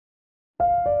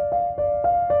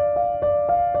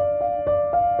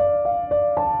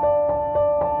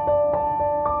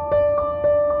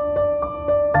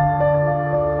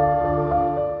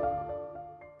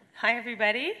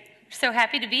everybody. So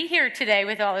happy to be here today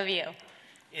with all of you.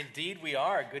 Indeed we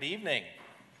are. Good evening.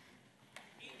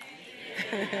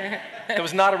 That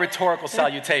was not a rhetorical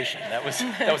salutation. That was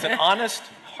an honest,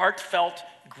 heartfelt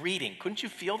greeting. Couldn't you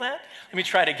feel that? Let me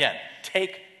try it again.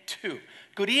 Take two.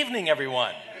 Good evening,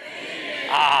 everyone.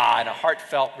 And a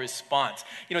heartfelt response.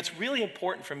 You know, it's really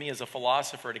important for me as a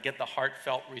philosopher to get the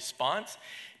heartfelt response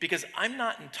because I'm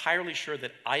not entirely sure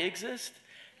that I exist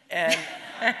and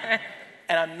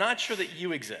I'm not sure that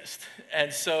you exist.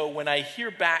 And so when I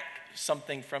hear back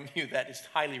something from you, that is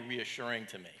highly reassuring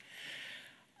to me.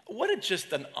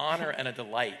 Just an honor and a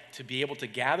delight to be able to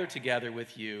gather together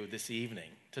with you this evening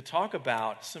to talk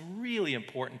about some really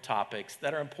important topics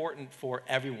that are important for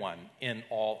everyone in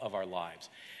all of our lives.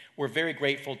 We're very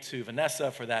grateful to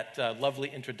Vanessa for that lovely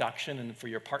introduction and for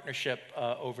your partnership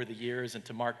over the years, and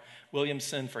to Mark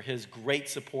Williamson for his great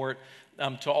support,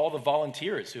 to all the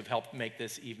volunteers who've helped make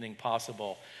this evening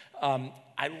possible.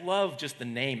 I love just the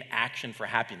name Action for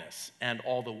Happiness and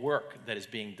all the work that is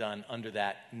being done under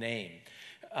that name.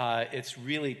 It's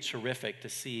really terrific to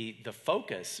see the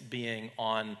focus being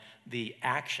on the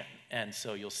action, and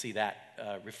so you'll see that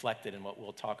reflected in what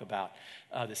we'll talk about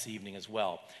this evening as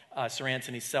well. Sir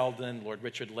Anthony Selden, Lord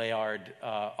Richard Layard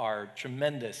are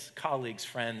tremendous colleagues,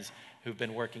 friends who've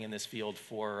been working in this field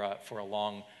for a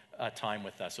long time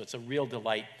with us. So it's a real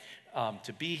delight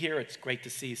to be here. It's great to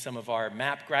see some of our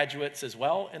MAP graduates as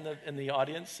well in the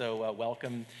audience, so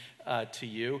welcome to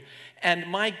you. And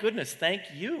my goodness, thank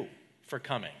you for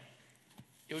coming.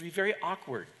 It would be very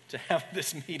awkward to have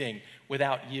this meeting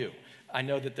without you. I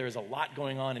know that there's a lot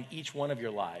going on in each one of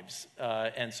your lives,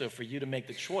 and so for you to make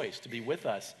the choice to be with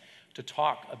us to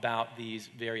talk about these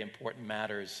very important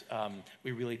matters,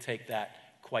 we really take that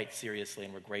quite seriously,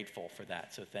 and we're grateful for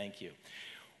that, so thank you.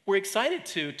 We're excited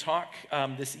to talk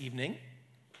this evening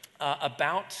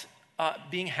about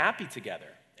being happy together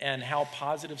and how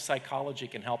positive psychology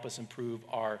can help us improve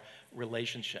our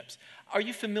relationships. Are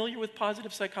you familiar with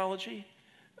positive psychology?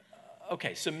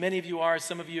 Okay, so many of you are,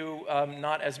 some of you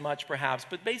not as much perhaps,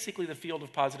 but basically the field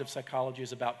of positive psychology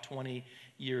is about 20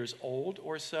 years old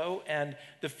or so, and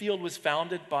the field was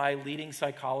founded by leading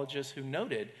psychologists who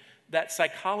noted that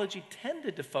psychology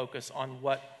tended to focus on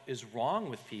what is wrong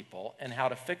with people and how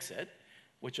to fix it,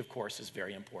 which of course is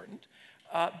very important,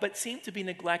 but seemed to be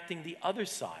neglecting the other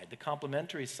side, the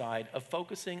complementary side of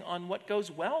focusing on what goes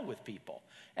well with people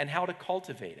and how to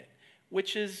cultivate it,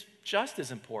 which is just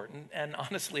as important and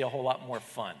honestly a whole lot more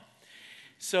fun.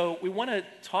 So we want to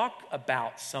talk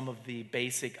about some of the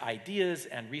basic ideas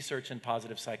and research in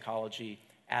positive psychology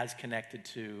as connected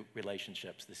to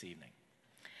relationships this evening.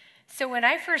 So when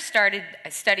I first started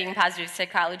studying positive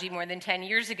psychology more than 10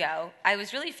 years ago, I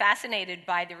was really fascinated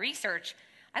by the research.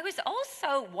 I was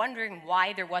also wondering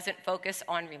why there wasn't focus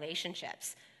on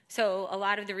relationships. So a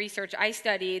lot of the research I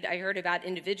studied, I heard about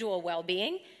individual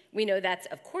well-being. We know that's,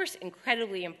 of course,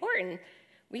 incredibly important.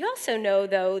 We also know,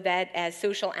 though, that as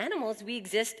social animals, we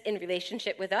exist in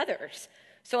relationship with others.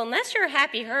 So unless you're a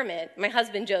happy hermit, my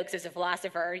husband jokes as a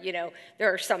philosopher,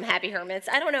 there are some happy hermits.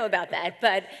 I don't know about that,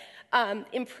 but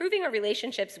improving our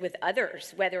relationships with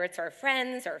others, whether it's our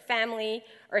friends, our family,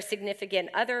 our significant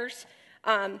others,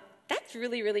 that's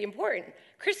really, really important.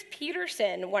 Chris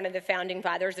Peterson, one of the founding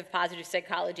fathers of positive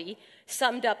psychology,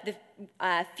 summed up the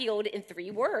field in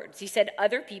 3 words. He said,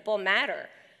 other people matter.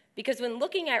 Because when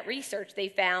looking at research, they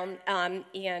found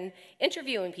in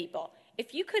interviewing people,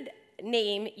 if you could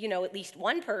name, at least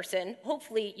one person,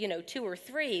 hopefully, 2 or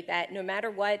 3, that no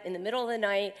matter what, in the middle of the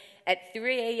night at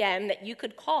 3 a.m. that you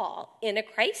could call in a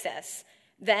crisis,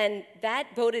 then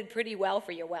that boded pretty well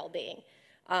for your well-being.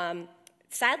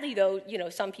 Sadly, though,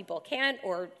 some people can't,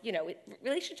 or,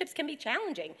 relationships can be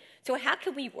challenging. So how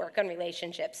can we work on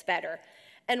relationships better?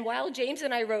 And while James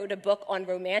and I wrote a book on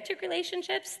romantic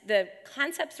relationships, the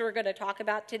concepts we're going to talk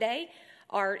about today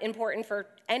are important for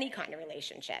any kind of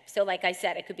relationship. So like I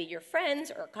said, it could be your friends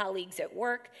or colleagues at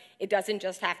work. It doesn't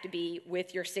just have to be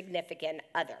with your significant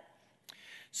other.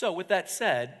 So with that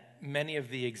said, many of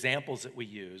the examples that we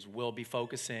use will be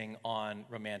focusing on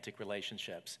romantic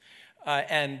relationships.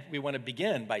 And we want to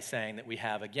begin by saying that we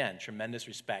have, again, tremendous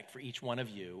respect for each one of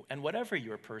you and whatever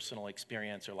your personal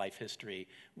experience or life history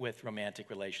with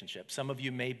romantic relationships. Some of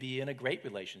you may be in a great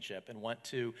relationship and want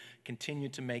to continue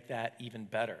to make that even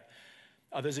better.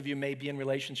 Others of you may be in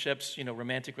relationships,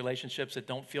 romantic relationships that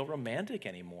don't feel romantic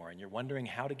anymore, and you're wondering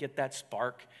how to get that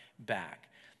spark back.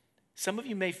 Some of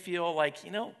you may feel like,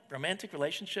 romantic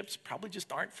relationships probably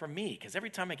just aren't for me, because every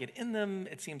time I get in them,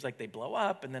 it seems like they blow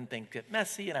up, and then things get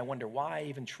messy, and I wonder why I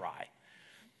even try.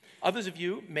 Others of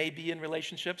you may be in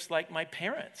relationships like my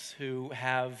parents, who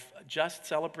have just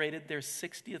celebrated their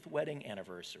 60th wedding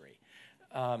anniversary.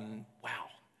 Wow,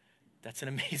 that's an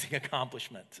amazing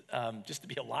accomplishment, just to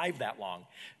be alive that long,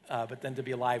 but then to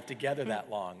be alive together that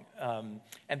long.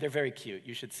 And they're very cute.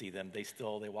 You should see them.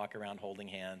 They walk around holding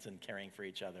hands and caring for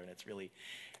each other, and it's really,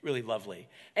 really lovely.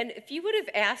 And if you would have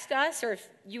asked us, or if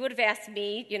you would have asked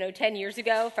me, 10 years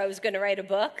ago if I was going to write a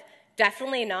book,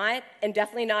 definitely not, and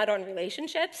definitely not on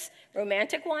relationships,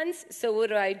 romantic ones. So what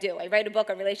do? I write a book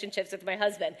on relationships with my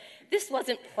husband. This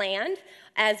wasn't planned.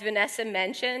 As Vanessa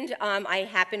mentioned, I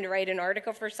happened to write an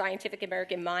article for Scientific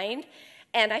American Mind,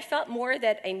 and I felt more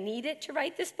that I needed to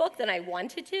write this book than I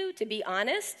wanted to be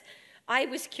honest. I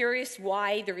was curious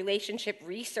why the relationship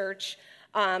research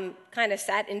kind of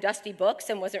sat in dusty books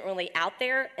and wasn't really out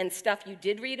there, and stuff you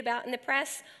did read about in the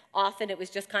press, often it was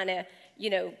just kind of,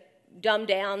 dumbed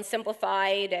down,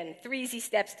 simplified, and 3 easy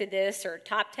steps to this, or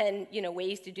top 10,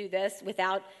 ways to do this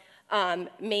without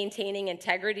maintaining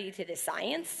integrity to the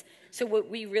science. So what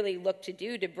we really look to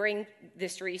do to bring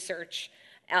this research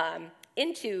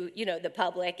into, the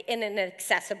public in an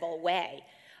accessible way.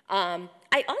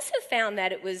 I also found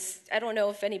that it was, I don't know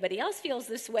if anybody else feels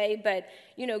this way, but,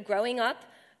 growing up,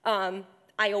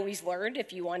 I always learned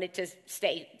if you wanted to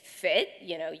stay fit,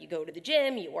 you go to the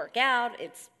gym, you work out,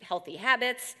 it's healthy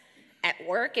habits. At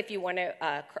work, if you want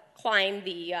to climb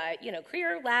the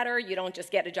career ladder, you don't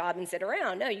just get a job and sit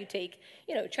around. No, you take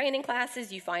training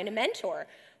classes, you find a mentor.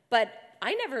 But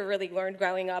I never really learned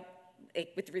growing up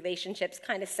with relationships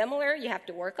kind of similar. You have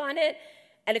to work on it.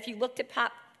 And if you looked at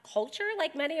pop culture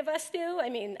like many of us do, I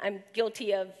mean, I'm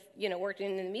guilty of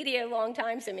working in the media a long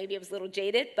time, so maybe I was a little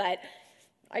jaded, but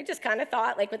I just kind of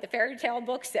thought, like what the fairy tale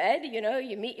book said,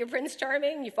 you meet your Prince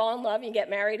Charming, you fall in love, you get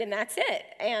married, and that's it.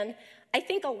 And I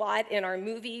think a lot in our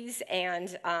movies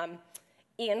and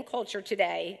in culture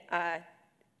today,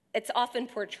 it's often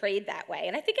portrayed that way.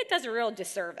 And I think it does a real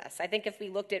disservice. I think if we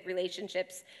looked at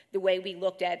relationships the way we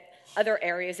looked at other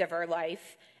areas of our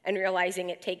life and realizing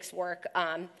it takes work,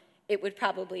 it would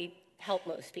probably help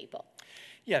most people.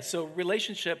 Yeah, so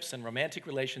relationships and romantic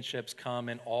relationships come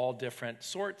in all different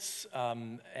sorts,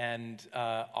 and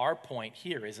our point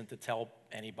here isn't to tell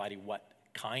anybody what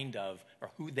kind of or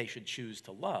who they should choose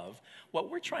to love. What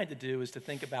we're trying to do is to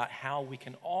think about how we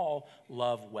can all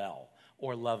love well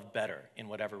or love better in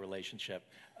whatever relationship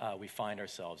we find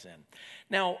ourselves in.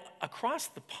 Now, across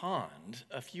the pond,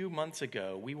 a few months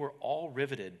ago, we were all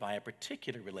riveted by a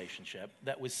particular relationship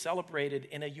that was celebrated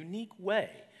in a unique way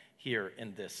here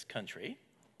in this country.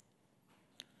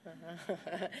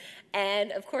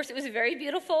 And of course, it was a very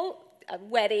beautiful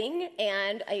wedding,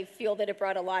 and I feel that it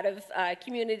brought a lot of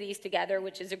communities together,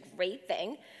 which is a great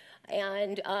thing.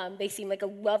 And they seem like a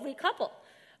lovely couple.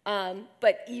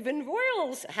 But even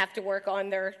royals have to work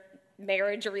on their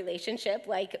marriage or relationship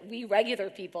like we regular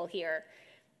people here.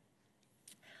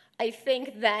 I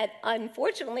think that,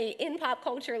 unfortunately, in pop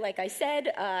culture, like I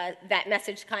said, that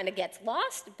message kind of gets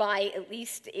lost by, at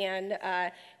least in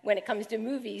when it comes to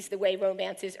movies, the way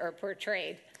romances are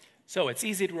portrayed. So it's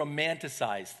easy to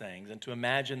romanticize things and to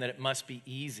imagine that it must be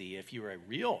easy if you're a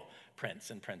real prince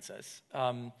and princess.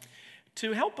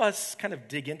 To help us kind of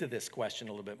dig into this question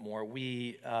a little bit more,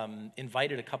 we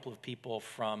invited a couple of people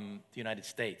from the United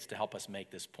States to help us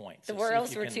make this point. The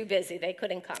royals were too busy. They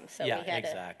couldn't come, so we had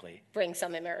to bring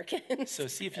some Americans. So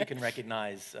see if you can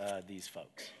recognize these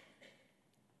folks.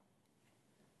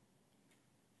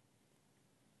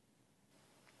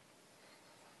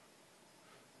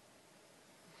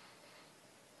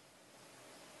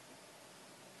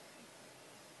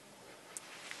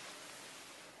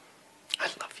 I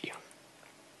love you.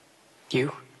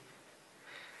 You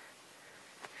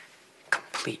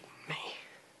complete me.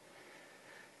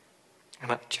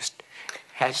 And I just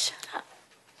had... Shut up.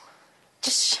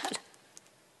 Just shut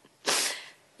up.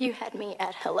 You had me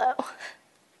at hello.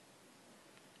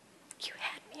 You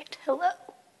had me at hello.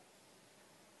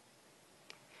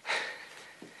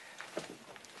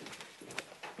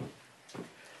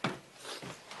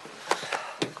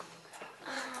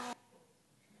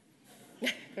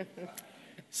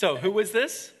 So who was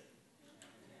this?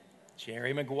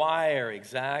 Jerry Maguire,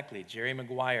 exactly, Jerry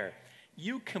Maguire.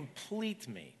 You complete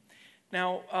me.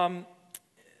 Now,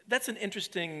 that's an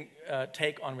interesting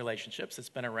take on relationships. It's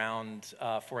been around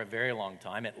for a very long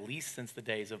time, at least since the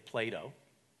days of Plato,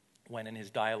 when in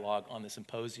his dialogue on the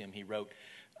Symposium he wrote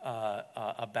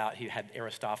he had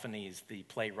Aristophanes, the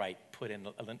playwright, put in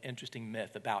an interesting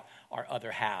myth about our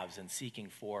other halves and seeking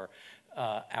for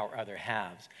our other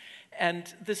halves.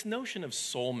 And this notion of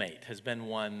soulmate has been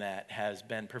one that has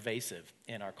been pervasive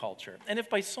in our culture. And if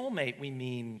by soulmate we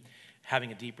mean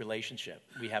having a deep relationship.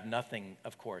 We have nothing,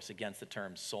 of course, against the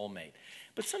term soulmate.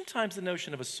 But sometimes the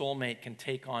notion of a soulmate can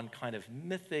take on kind of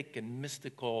mythic and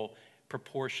mystical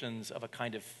proportions of a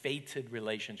kind of fated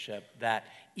relationship that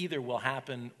either will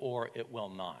happen or it will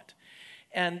not.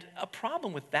 And a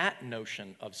problem with that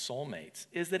notion of soulmates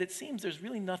is that it seems there's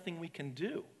really nothing we can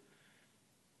do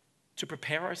to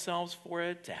prepare ourselves for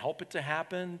it, to help it to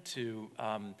happen, to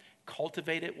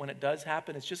cultivate it when it does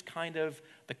happen. It's just kind of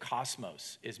the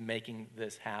cosmos is making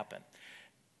this happen.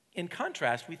 In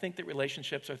contrast, we think that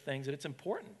relationships are things that it's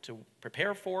important to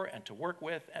prepare for and to work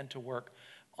with and to work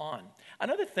on.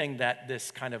 Another thing that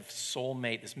this kind of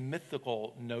soulmate, this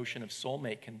mythical notion of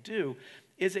soulmate can do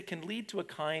is it can lead to a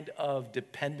kind of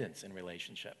dependence in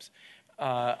relationships.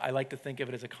 I like to think of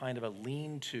it as a kind of a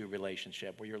lean-to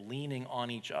relationship where you're leaning on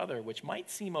each other, which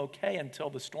might seem okay until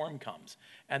the storm comes.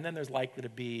 And then there's likely to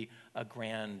be a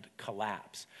grand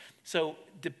collapse. So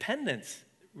dependence,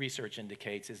 research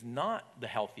indicates, is not the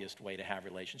healthiest way to have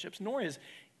relationships, nor is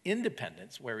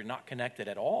independence, where you're not connected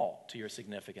at all to your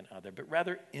significant other, but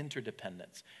rather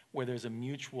interdependence, where there's a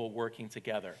mutual working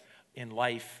together in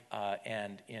life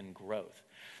and in growth.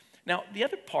 Now, the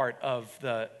other part of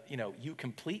the, you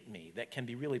complete me that can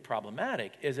be really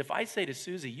problematic is if I say to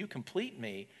Susie, you complete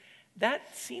me,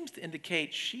 that seems to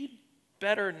indicate she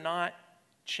better not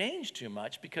change too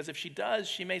much, because if she does,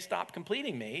 she may stop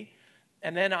completing me,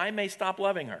 and then I may stop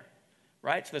loving her,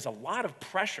 right? So there's a lot of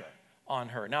pressure on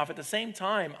her. Now, if at the same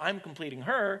time I'm completing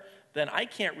her, then I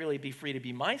can't really be free to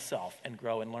be myself and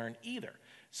grow and learn either.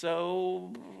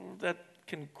 So that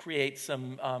can create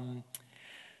some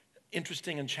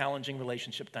interesting and challenging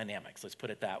relationship dynamics, let's put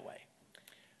it that way.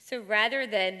 So rather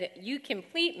than you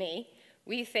complete me,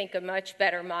 we think a much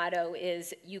better motto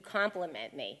is you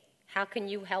complement me. How can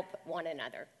you help one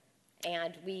another?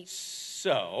 And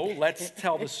So let's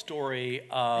tell the story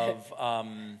of our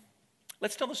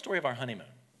honeymoon.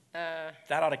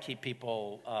 That ought to keep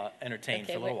people entertained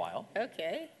for a little while.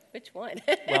 Okay, which one?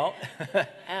 Well,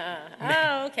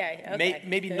 okay.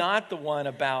 Maybe not the one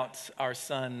about our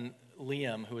son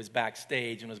Liam, who is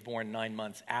backstage and was born 9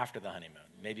 months after the honeymoon.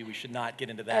 Maybe we should not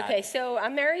get into that. Okay, so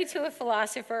I'm married to a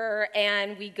philosopher,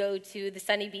 and we go to the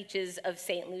sunny beaches of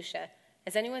St. Lucia.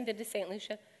 Has anyone been to St.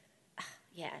 Lucia?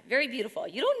 Yeah, very beautiful.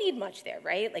 You don't need much there,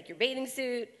 right? Like your bathing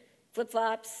suit,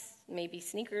 flip-flops, maybe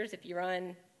sneakers if you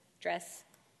run, dress.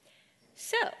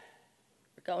 So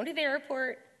we're going to the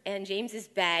airport, and James's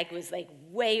bag was like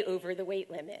way over the weight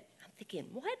limit. I'm thinking,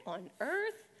 what on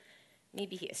earth?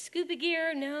 Maybe he has scuba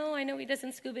gear. No, I know he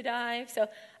doesn't scuba dive. So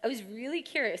I was really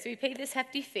curious. We paid this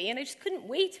hefty fee, and I just couldn't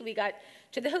wait till we got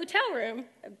to the hotel room.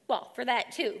 Well, for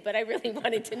that too, but I really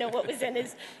wanted to know what was in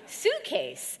his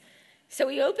suitcase. So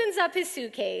he opens up his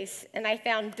suitcase, and I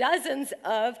found dozens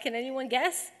of, can anyone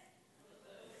guess?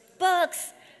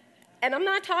 Books. And I'm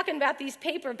not talking about these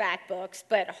paperback books,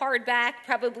 but hardback,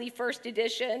 probably first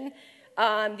edition,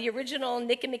 the original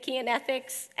Nick and McKeon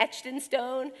Ethics, etched in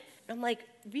stone. I'm like,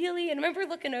 really? And I remember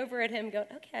looking over at him going,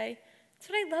 okay, that's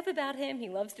what I love about him. He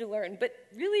loves to learn. But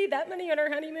really, that many on our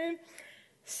honeymoon?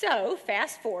 So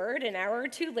fast forward an hour or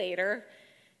two later,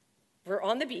 we're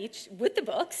on the beach with the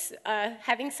books,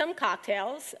 having some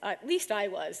cocktails. At least I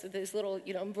was, with those little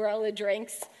umbrella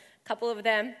drinks, a couple of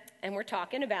them. And we're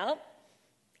talking about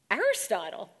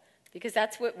Aristotle, because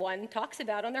that's what one talks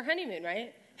about on their honeymoon,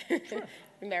 right? Sure.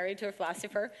 Married to a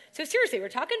philosopher. So seriously, we're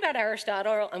talking about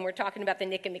Aristotle, and we're talking about the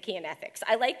Nick and McKeon Ethics.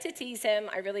 I like to tease him.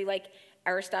 I really like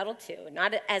Aristotle too,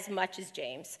 not as much as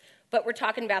James, but we're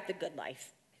talking about the good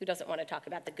life. Who doesn't want to talk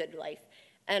about the good life?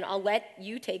 And I'll let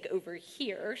you take over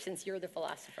here, since you're the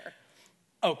philosopher.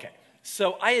 Okay.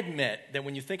 So I admit that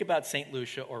when you think about St.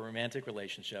 Lucia or romantic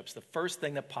relationships, the first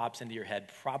thing that pops into your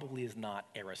head probably is not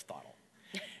Aristotle.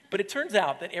 But it turns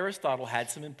out that Aristotle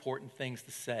had some important things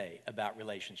to say about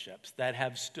relationships that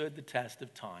have stood the test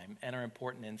of time and are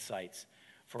important insights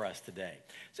for us today.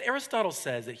 So Aristotle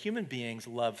says that human beings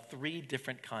love three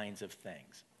different kinds of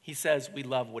things. He says we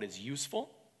love what is useful,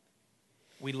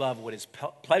 we love what is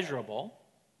pleasurable,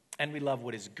 and we love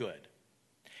what is good.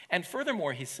 And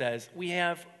furthermore, he says we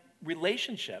have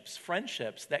relationships,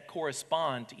 friendships that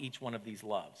correspond to each one of these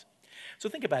loves. So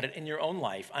think about it in your own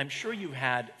life. I'm sure you've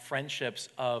had friendships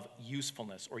of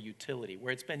usefulness or utility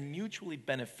where it's been mutually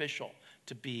beneficial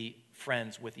to be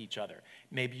friends with each other.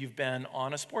 Maybe you've been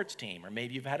on a sports team, or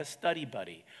maybe you've had a study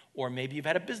buddy, or maybe you've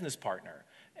had a business partner.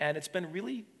 And it's been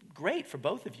really great for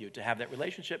both of you to have that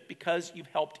relationship because you've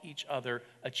helped each other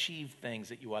achieve things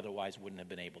that you otherwise wouldn't have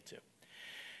been able to.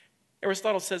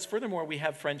 Aristotle says, furthermore, we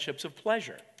have friendships of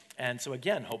pleasure. And so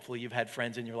again, hopefully you've had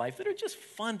friends in your life that are just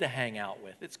fun to hang out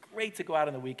with. It's great to go out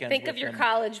on the weekends Think with of your them.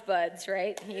 college buds,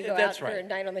 right? You go That's out for right. a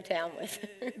night on the town with.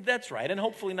 That's right, and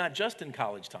hopefully not just in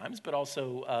college times, but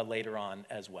also later on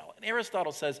as well. And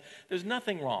Aristotle says there's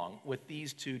nothing wrong with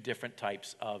these two different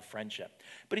types of friendship.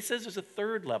 But he says there's a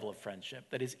third level of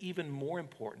friendship that is even more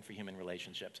important for human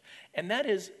relationships, and that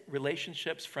is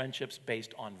relationships, friendships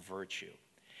based on virtue.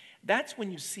 That's when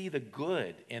you see the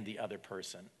good in the other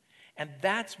person, and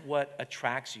that's what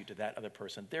attracts you to that other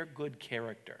person, their good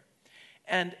character.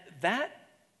 And that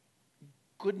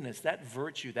goodness, that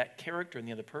virtue, that character in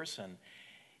the other person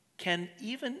can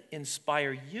even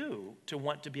inspire you to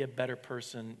want to be a better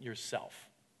person yourself.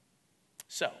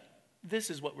 So,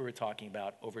 this is what we were talking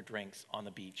about over drinks on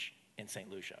the beach in St.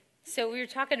 Lucia. So we were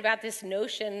talking about this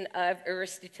notion of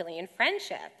Aristotelian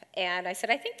friendship, and I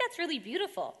said, I think that's really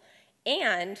beautiful.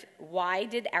 And why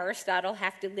did Aristotle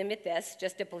have to limit this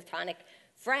just to platonic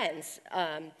friends?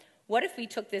 What if we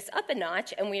took this up a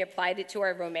notch and we applied it to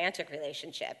our romantic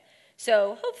relationship?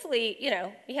 So hopefully,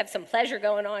 we have some pleasure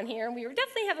going on here, and we were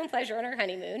definitely having pleasure on our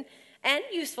honeymoon. And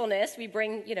usefulness, we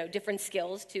bring, different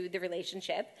skills to the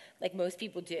relationship, like most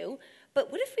people do.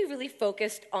 But what if we really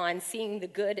focused on seeing the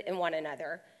good in one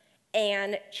another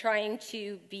and trying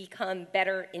to become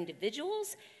better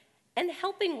individuals and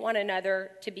helping one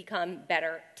another to become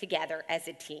better together as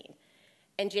a team?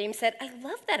 And James said, I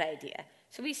love that idea.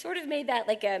 So we sort of made that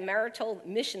like a marital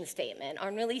mission statement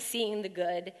on really seeing the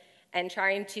good and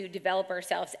trying to develop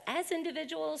ourselves as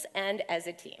individuals and as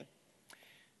a team.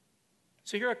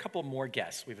 So here are a couple more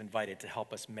guests we've invited to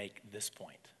help us make this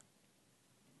point.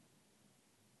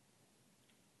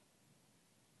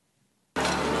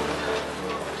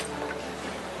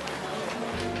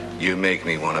 You make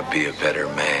me want to be a better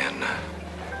man.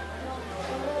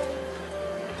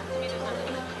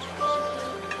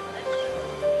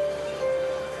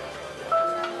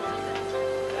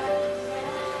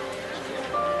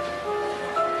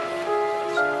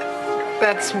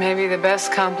 That's maybe the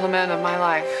best compliment of my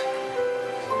life.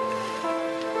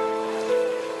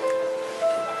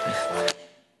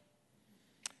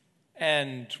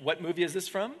 And what movie is this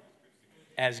from?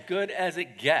 As Good as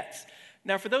It Gets.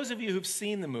 Now, for those of you who've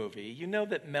seen the movie, you know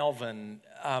that Melvin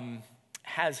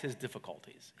has his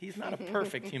difficulties. He's not a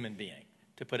perfect human being,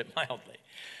 to put it mildly.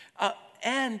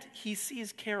 And he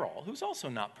sees Carol, who's also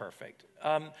not perfect.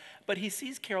 But he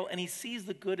sees Carol, and he sees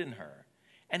the good in her.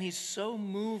 And he's so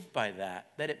moved by that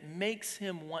it makes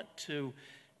him want to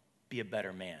be a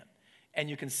better man. And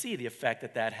you can see the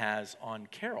effect that has on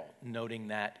Carol, noting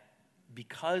that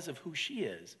because of who she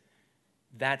is,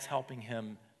 that's helping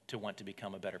him to want to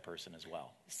become a better person as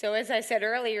well. So as I said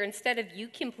earlier, instead of you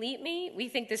complete me, we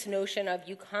think this notion of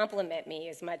you complement me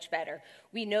is much better.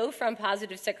 We know from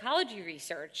positive psychology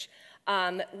research,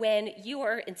 when you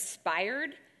are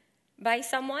inspired by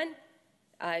someone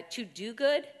to do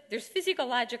good, there's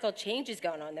physiological changes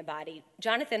going on in the body.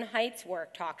 Jonathan Haidt's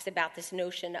work talks about this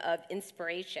notion of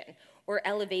inspiration or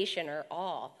elevation or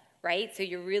awe, right? So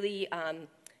you're really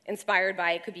inspired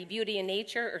by, it could be beauty in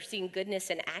nature or seeing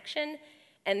goodness in action,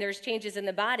 and there's changes in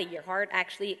the body. Your heart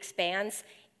actually expands,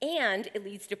 and it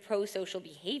leads to pro-social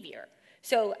behavior.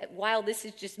 So while this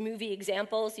is just movie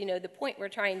examples, the point we're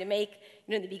trying to make,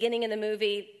 in the beginning of the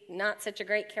movie, not such a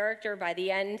great character. By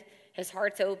the end, his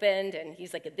heart's opened, and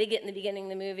he's like a bigot in the beginning of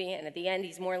the movie, and at the end,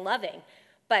 he's more loving.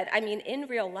 But, in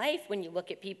real life, when you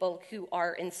look at people who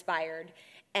are inspired,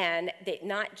 and they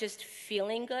not just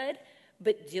feeling good,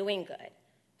 but doing good.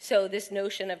 So this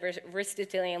notion of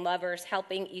Aristotelian lovers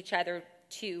helping each other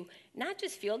to not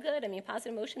just feel good,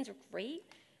 positive emotions are great,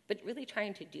 but really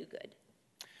trying to do good.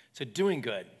 So doing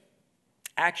good,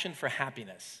 action for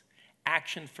happiness,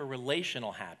 action for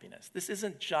relational happiness. This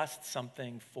isn't just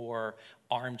something for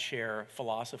armchair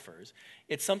philosophers.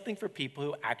 It's something for people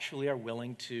who actually are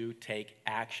willing to take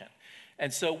action.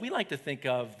 And so we like to think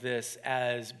of this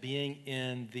as being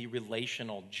in the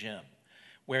relational gym,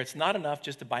 where it's not enough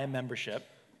just to buy a membership.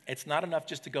 It's not enough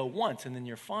just to go once and then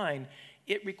you're fine.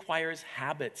 It requires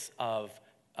habits of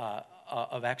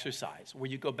exercise, where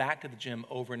you go back to the gym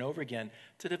over and over again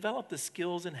to develop the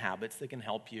skills and habits that can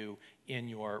help you in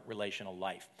your relational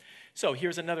life. So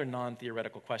here's another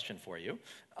non-theoretical question for you.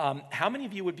 How many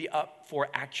of you would be up for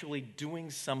actually doing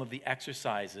some of the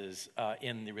exercises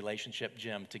in the relationship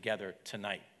gym together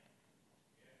tonight?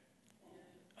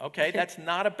 Okay, that's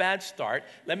not a bad start.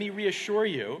 Let me reassure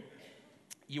you,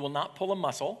 you will not pull a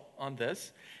muscle on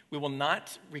this. We will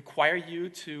not require you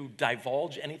to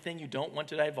divulge anything you don't want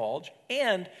to divulge.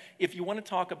 And if you want to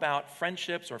talk about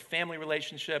friendships or family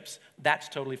relationships, that's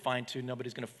totally fine too.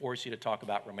 Nobody's going to force you to talk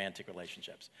about romantic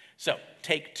relationships. So,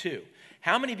 take 2.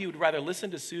 How many of you would rather listen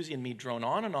to Susie and me drone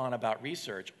on and on about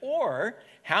research, or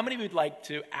how many of you would like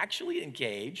to actually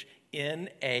engage in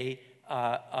a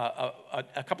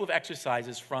couple of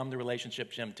exercises from the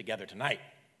relationship gym together tonight?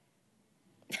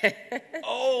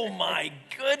 Oh my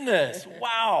goodness,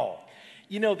 wow.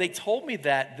 You know, they told me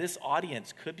that this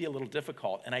audience could be a little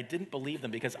difficult, and I didn't believe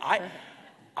them because I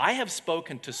have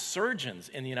spoken to surgeons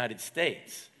in the United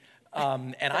States,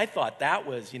 and I thought that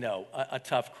was, a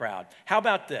tough crowd. How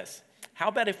about this? How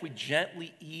about if we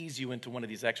gently ease you into one of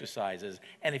these exercises,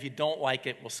 and if you don't like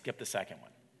it, we'll skip the second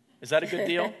one? Is that a good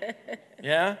deal?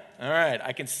 Yeah? All right.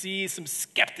 I can see some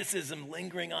skepticism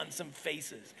lingering on some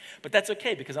faces. But that's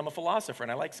okay because I'm a philosopher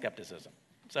and I like skepticism.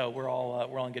 So we're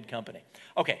all in good company.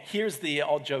 Okay, here's the,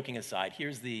 all joking aside,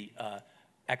 here's the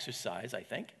exercise, I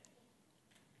think.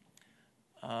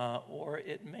 Or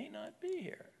it may not be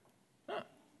here. Huh.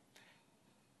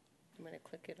 I'm going to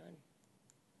click it on.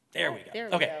 There we go. There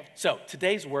we okay, go. So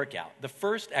today's workout, the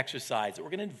first exercise that we're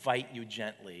going to invite you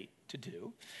gently to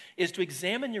do is to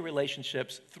examine your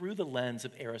relationships through the lens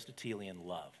of Aristotelian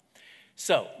love.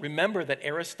 So remember that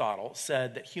Aristotle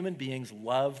said that human beings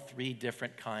love 3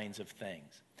 different kinds of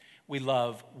things. We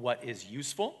love what is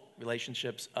useful,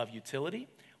 relationships of utility.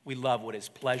 We love what is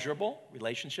pleasurable,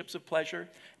 relationships of pleasure.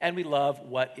 And we love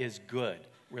what is good,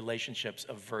 relationships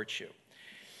of virtue.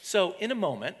 So in a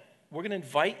moment, we're going to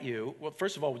invite you, well,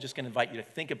 first of all, we're just going to invite you to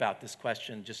think about this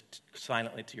question just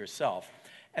silently to yourself,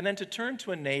 and then to turn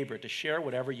to a neighbor to share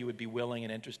whatever you would be willing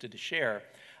and interested to share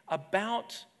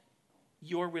about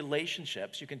your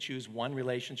relationships. You can choose one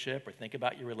relationship or think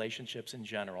about your relationships in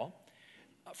general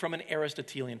from an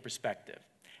Aristotelian perspective.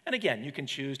 And again, you can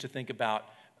choose to think about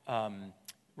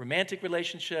romantic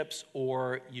relationships,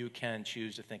 or you can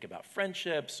choose to think about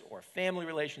friendships or family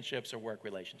relationships or work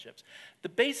relationships. The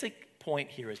basic point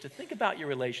here is to think about your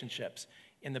relationships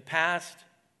in the past,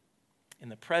 in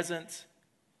the present,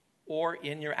 or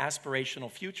in your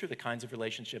aspirational future, the kinds of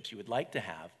relationships you would like to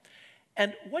have.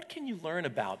 And what can you learn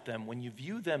about them when you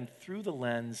view them through the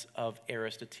lens of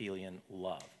Aristotelian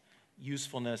love,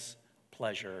 usefulness,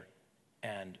 pleasure,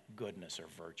 and goodness or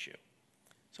virtue?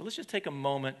 So let's just take a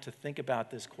moment to think about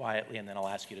this quietly, and then I'll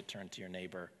ask you to turn to your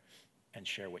neighbor and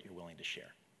share what you're willing to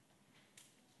share.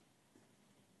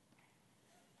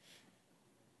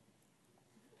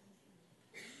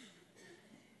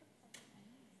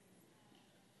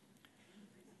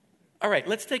 All right,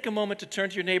 let's take a moment to turn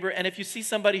to your neighbor, and if you see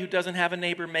somebody who doesn't have a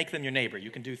neighbor, make them your neighbor.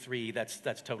 You can do 3, that's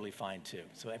totally fine too.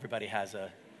 So everybody has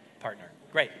a partner.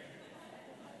 Great.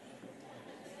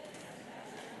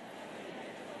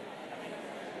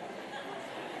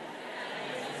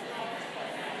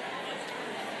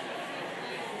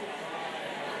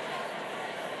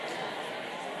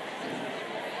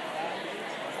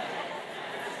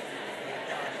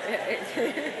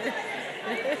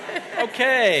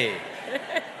 Okay.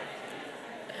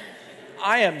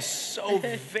 I am so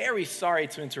very sorry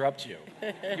to interrupt you.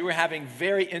 You were having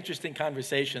very interesting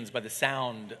conversations by the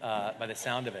sound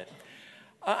of it.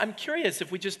 I'm curious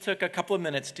if we just took a couple of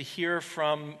minutes to hear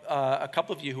from a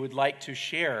couple of you who would like to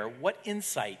share what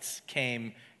insights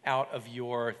came out of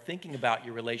your thinking about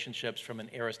your relationships from an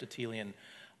Aristotelian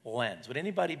lens. Would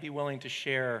anybody be willing to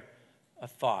share a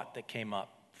thought that came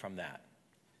up from that?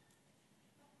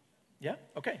 Yeah?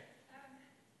 Okay.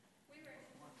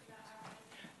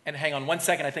 And hang on one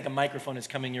second, I think a microphone is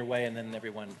coming your way, and then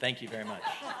everyone, thank you very much.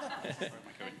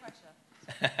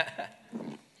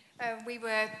 We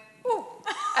were,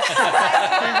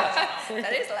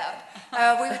 that is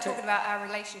loud. We were talking about our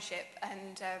relationship,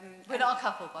 and we're not a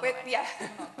couple, by the way. Yeah,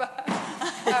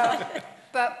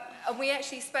 but we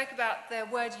actually spoke about the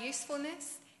word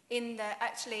usefulness. In that,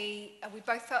 actually, we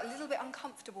both felt a little bit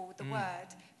uncomfortable with the word,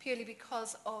 purely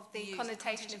because of the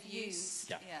connotation of use.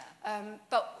 Yeah.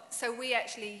 But so we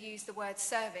actually use the word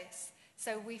service.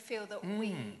 So we feel that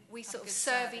we sort of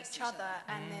serve each other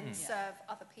and then serve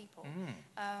other people.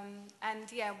 And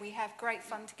yeah, we have great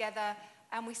fun together,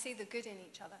 and we see the good in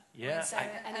each other. Yeah.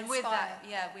 And with that,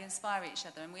 we inspire each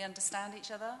other, and we understand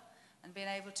each other, and being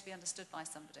able to be understood by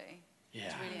somebody. Yeah.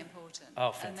 It's really important.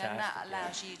 Oh, fantastic. And then that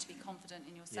allows you to be confident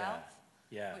in yourself.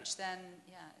 Yeah. which then,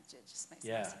 it just makes a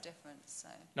Yeah. massive difference. So.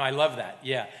 No, I love that.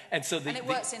 Yeah. And so And it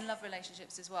works in love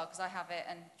relationships as well, because I have it,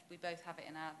 and we both have it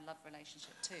in our love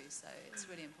relationship too, so it's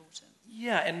really important.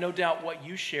 Yeah, and no doubt what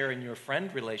you share in your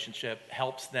friend relationship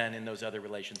helps then in those other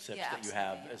relationships Yeah, that you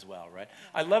have absolutely, yeah. as well, right?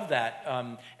 I love that.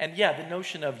 And yeah, the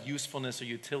notion of usefulness or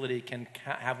utility can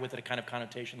have with it a kind of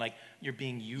connotation like you're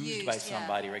being used by Used, yeah,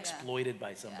 somebody or yeah. exploited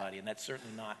by somebody, and that's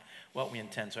certainly not what we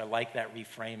intend. So I like that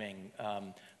reframing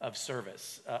of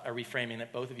service, a reframing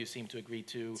that both of you seem to agree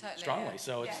to Totally, strongly. yeah.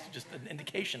 So it's Yeah. just an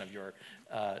indication of your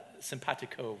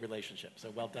simpatico relationship.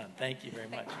 So well done. Thank you very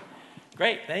much.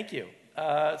 Great, thank you.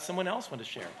 Someone else want to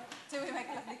share? Do we make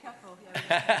a lovely couple?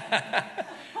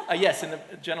 Yes, and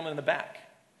the gentleman in the back,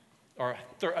 or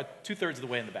 2/3 of the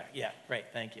way in the back. Yeah,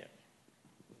 great, thank you.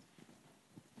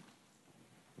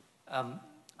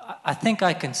 I think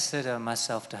I consider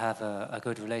myself to have a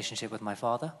good relationship with my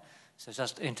father. So it's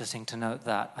just interesting to note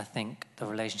that I think the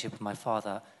relationship with my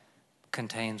father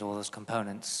contains all those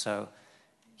components. So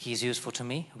he's useful to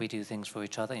me. We do things for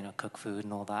each other, cook food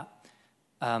and all that.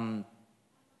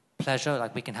 Pleasure,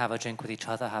 like we can have a drink with each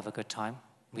other, have a good time.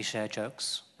 We share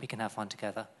jokes. We can have fun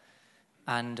together.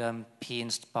 And he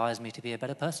inspires me to be a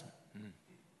better person.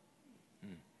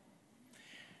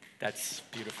 That's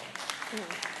beautiful.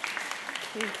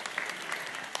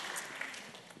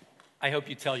 I hope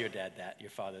you tell your dad that, your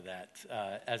father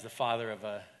that. As the father of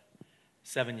a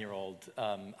 7-year-old,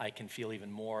 I can feel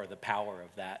even more the power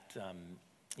of that.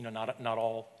 Not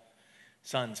all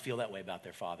sons feel that way about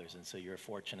their fathers, and so you're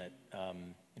fortunate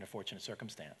in a fortunate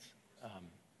circumstance.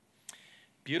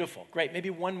 Beautiful, great. Maybe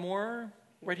one more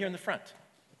right here in the front.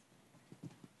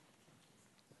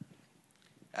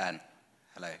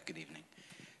 Hello, good evening.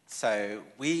 So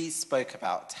we spoke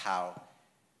about how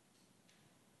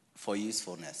for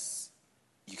usefulness,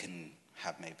 you can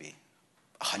have maybe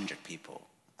 100 people,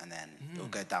 and then it'll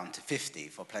go down to 50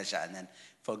 for pleasure, and then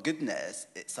for goodness,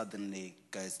 it suddenly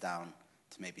goes down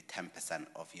to maybe 10%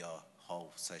 of your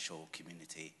whole social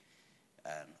community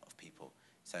of people.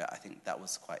 So I think that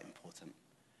was quite important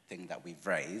thing that we've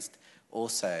raised.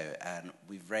 Also,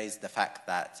 we've raised the fact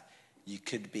that you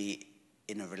could be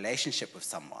in a relationship with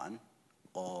someone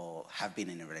or have been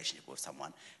in a relationship with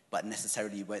someone, but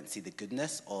necessarily you won't see the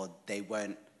goodness, or they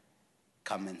won't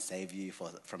come and save you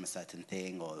from a certain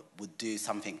thing, or would do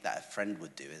something that a friend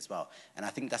would do as well. And I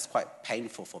think that's quite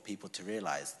painful for people to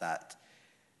realize that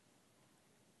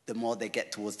the more they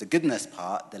get towards the goodness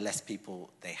part, the less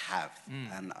people they have.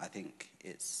 And I think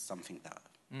it's something that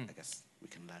I guess we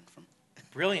can learn from.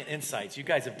 Brilliant insights. You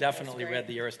guys have definitely read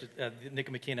the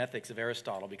Nicomachean Ethics of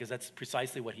Aristotle, because that's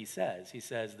precisely what he says. He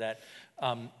says that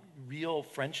real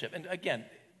friendship, and again,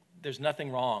 there's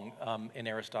nothing wrong in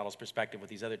Aristotle's perspective with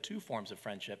these other two forms of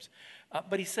friendships,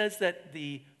 but he says that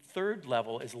the third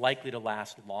level is likely to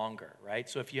last longer, right?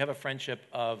 So if you have a friendship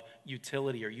of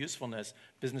utility or usefulness,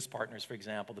 business partners, for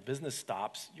example, the business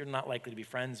stops, you're not likely to be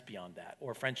friends beyond that.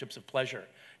 Or friendships of pleasure.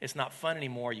 It's not fun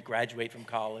anymore, you graduate from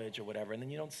college or whatever, and then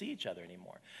you don't see each other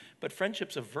anymore. But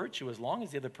friendships of virtue, as long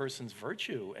as the other person's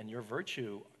virtue and your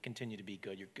virtue continue to be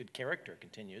good, your good character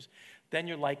continues, then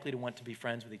you're likely to want to be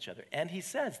friends with each other. And he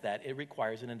says that it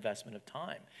requires an investment of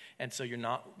time. And so you're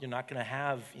not going to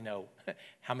have,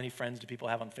 how many friends do people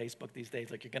have on Facebook these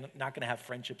days? Like not going to have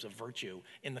friendships of virtue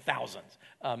in the thousands.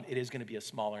 It is going to be a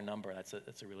smaller number. That's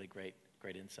a really great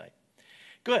insight.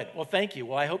 Good. Well, thank you.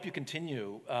 Well, I hope you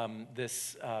continue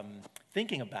this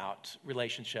thinking about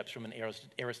relationships from an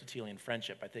Aristotelian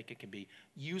friendship. I think it can be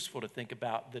useful to think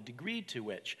about the degree to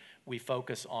which we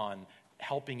focus on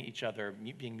helping each other,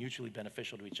 being mutually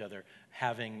beneficial to each other,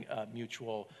 having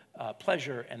mutual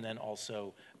pleasure, and then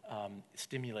also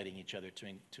stimulating each other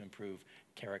to improve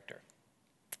character.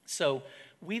 So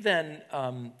we then,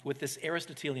 with this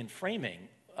Aristotelian framing,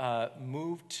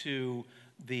 move to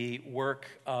the work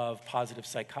of positive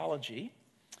psychology,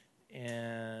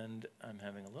 and I'm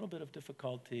having a little bit of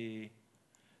difficulty.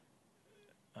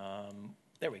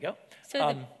 There we go.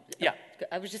 So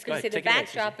I was just going to say the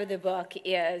backdrop of the book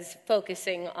is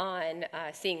focusing on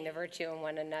seeing the virtue in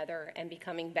one another and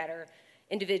becoming better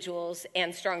individuals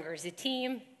and stronger as a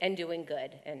team and doing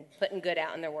good and putting good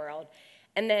out in the world.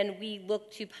 And then we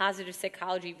look to positive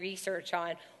psychology research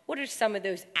on what are some of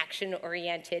those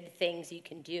action-oriented things you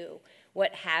can do,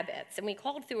 what habits. And we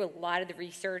called through a lot of the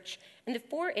research, and the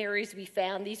 4 areas we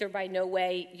found, these are by no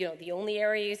way the only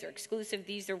areas or exclusive.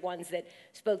 These are ones that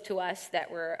spoke to us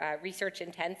that were research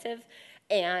intensive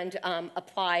and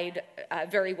applied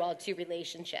very well to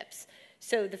relationships.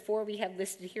 So the 4 we have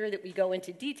listed here that we go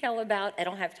into detail about, I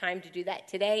don't have time to do that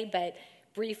today, but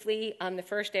briefly, the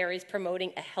first area is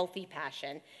promoting a healthy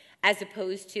passion. as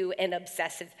opposed to an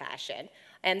obsessive passion.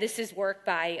 And this is work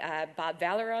by Bob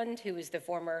Valerund, who is the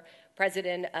former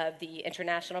president of the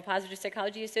International Positive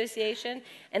Psychology Association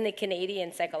and the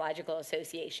Canadian Psychological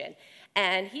Association.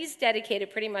 And he's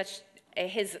dedicated pretty much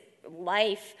his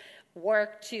life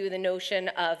work to the notion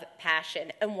of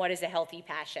passion and what is a healthy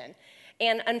passion.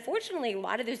 And unfortunately, a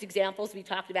lot of those examples we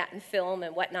talked about in film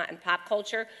and whatnot in pop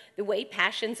culture, the way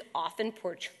passion's often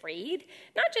portrayed,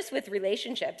 not just with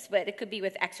relationships, but it could be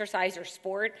with exercise or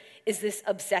sport, is this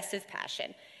obsessive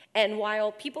passion. And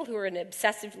while people who are in an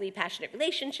obsessively passionate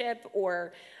relationship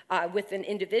or with an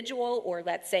individual, or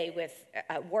let's say with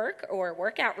work or a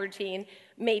workout routine,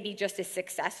 may be just as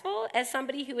successful as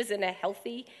somebody who is in a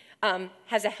healthy,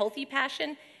 has a healthy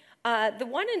passion, the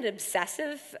one in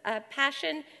obsessive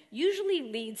passion usually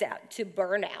leads out to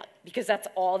burnout because that's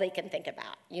all they can think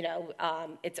about. You know,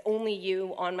 it's only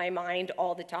you on my mind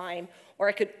all the time, or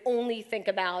I could only think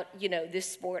about, you know, this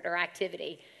sport or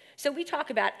activity. So we talk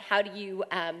about how do you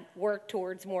work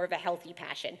towards more of a healthy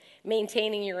passion,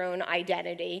 maintaining your own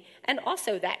identity, and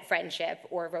also that friendship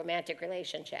or romantic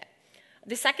relationship.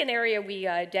 The second area we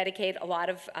dedicate a lot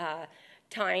of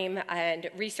time and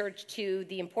research to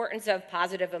the importance of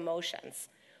positive emotions.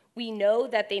 We know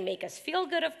that they make us feel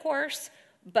good, of course,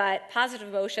 but positive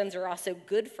emotions are also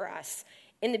good for us.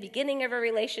 In the beginning of a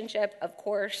relationship, of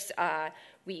course,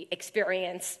 we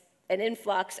experience an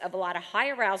influx of a lot of high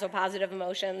arousal positive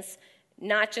emotions,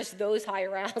 not just those high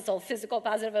arousal physical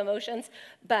positive emotions,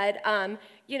 but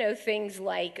you know, things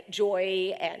like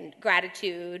joy and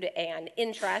gratitude and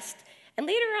interest. And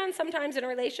later on, sometimes in a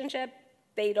relationship,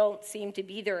 they don't seem to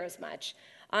be there as much.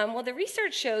 Well, the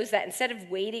research shows that instead of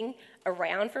waiting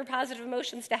around for positive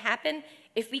emotions to happen,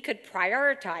 if we could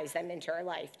prioritize them into our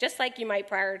life, just like you might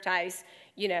prioritize,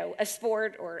 you know, a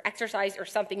sport or exercise or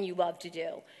something you love to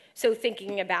do. So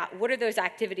thinking about what are those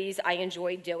activities I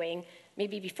enjoy doing,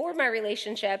 maybe before my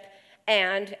relationship,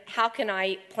 and how can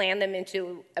I plan them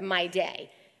into my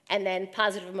day? And then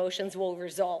positive emotions will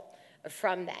result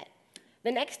from that.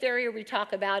 The next area we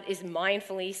talk about is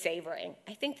mindfully savoring.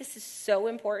 I think this is so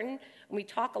important, and we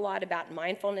talk a lot about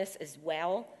mindfulness as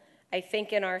well. I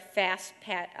think in our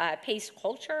fast-paced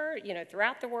culture, you know,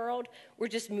 throughout the world, we're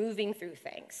just moving through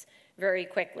things very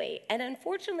quickly. And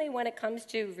unfortunately, when it comes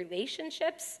to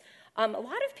relationships, a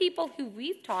lot of people who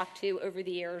we've talked to over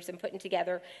the years and putting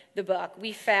together the book,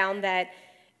 we found that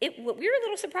we were a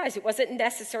little surprised. It wasn't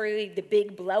necessarily the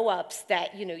big blow-ups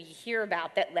that, you know, you hear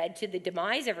about that led to the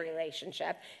demise of a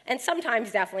relationship. And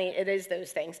sometimes, definitely, it is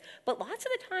those things. But lots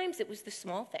of the times, it was the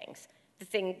small things, the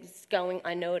things going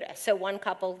unnoticed. So one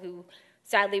couple who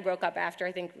sadly broke up after,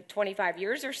 I think, 25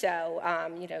 years or so,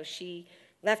 you know, she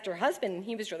left her husband, and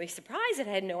he was really surprised and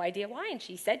had no idea why. And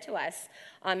she said to us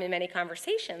in many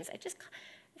conversations,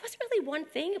 it wasn't really one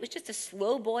thing. It was just a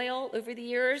slow boil over the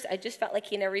years. I just felt like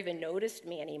he never even noticed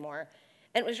me anymore.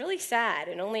 And it was really sad.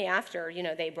 And only after, you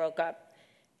know, they broke up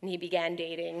and he began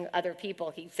dating other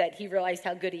people, he said he realized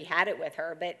how good he had it with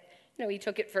her, but, you know, he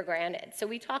took it for granted. So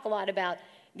we talk a lot about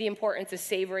the importance of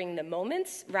savoring the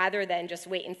moments rather than just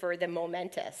waiting for the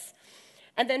momentous.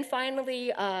 And then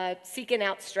finally, seeking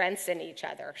out strengths in each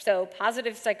other. So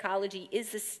positive psychology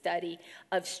is the study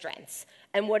of strengths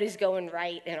and what is going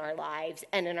right in our lives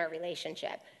and in our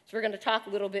relationship. So we're going to talk a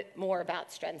little bit more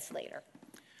about strengths later.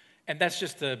 And that's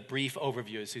just a brief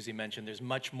overview, as Susie mentioned. There's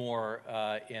much more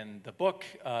in the book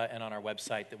and on our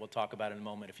website that we'll talk about in a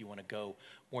moment if you want to go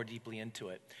more deeply into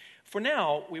it. For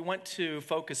now, we want to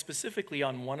focus specifically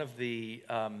on one of the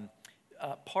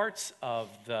parts of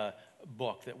the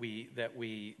book that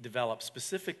we developed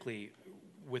specifically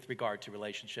with regard to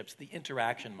relationships, the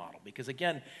interaction model. Because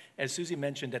again, as Susie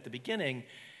mentioned at the beginning,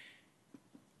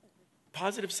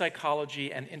 positive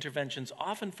psychology and interventions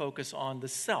often focus on the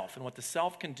self and what the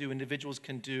self can do, individuals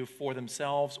can do for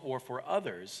themselves or for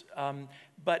others.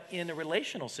 But in a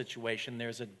relational situation,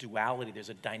 there's a duality, there's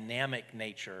a dynamic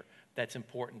nature that's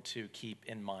important to keep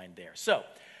in mind there. So,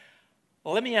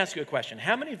 let me ask you a question.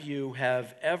 How many of you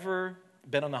have ever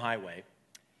been on the highway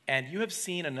and you have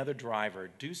seen another driver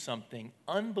do something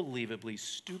unbelievably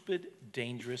stupid,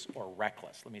 dangerous, or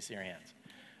reckless? Let me see your hands.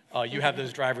 Oh, you have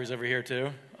those drivers over here too?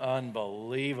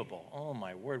 Unbelievable. Oh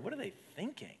my word, what are they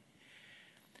thinking?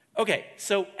 Okay,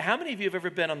 so how many of you have ever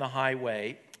been on the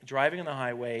highway, driving on the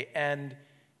highway, and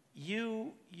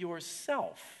you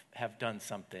yourself have done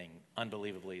something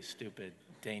unbelievably stupid,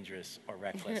 dangerous, or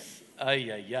reckless? Ay,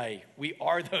 ay, ay. We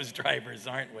are those drivers,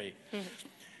 aren't we?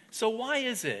 So why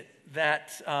is it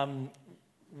that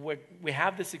we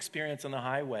have this experience on the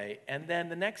highway, and then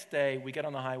the next day we get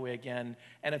on the highway again,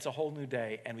 and it's a whole new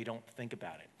day, and we don't think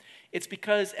about it? It's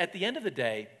because at the end of the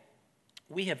day,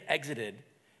 we have exited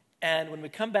And when we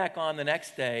come back on the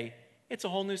next day, it's a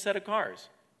whole new set of cars.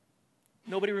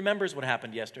 Nobody remembers what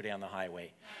happened yesterday on the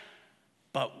highway.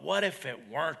 But what if it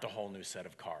weren't a whole new set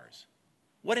of cars?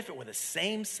 What if it were the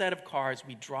same set of cars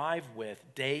we drive with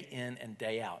day in and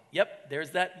day out? Yep, there's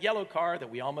that yellow car that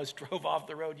we almost drove off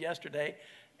the road yesterday,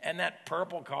 and that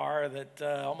purple car that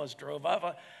almost drove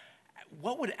off.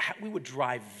 We would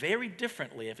drive very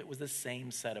differently if it was the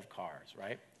same set of cars,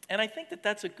 right? And I think that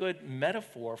that's a good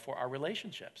metaphor for our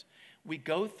relationships. We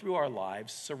go through our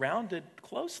lives surrounded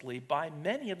closely by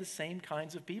many of the same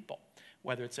kinds of people,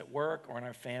 whether it's at work or in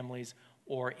our families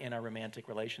or in our romantic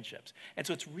relationships. And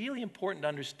so it's really important to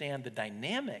understand the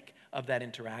dynamic of that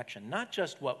interaction, not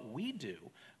just what we do,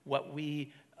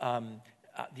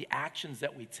 the actions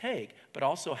that we take, but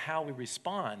also how we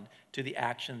respond to the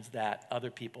actions that other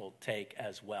people take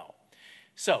as well.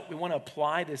 So we want to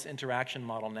apply this interaction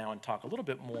model now and talk a little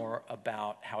bit more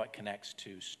about how it connects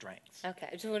to strengths. Okay,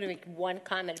 I just want to make one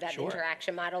comment about Sure. the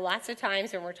interaction model. Lots of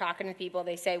times when we're talking to people,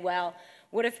 they say, well,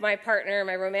 what if my partner,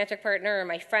 my romantic partner, or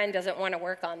my friend doesn't want to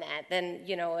work on that? Then,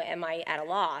 am I at a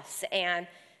loss? And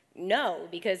no,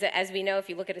 because as we know, if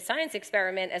you look at a science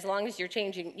experiment, as long as you're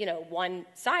changing, one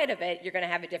side of it, you're going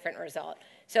to have a different result.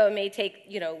 So it may take,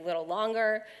 a little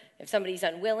longer if somebody's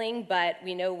unwilling, but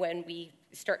we know when we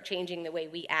start changing the way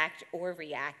we act or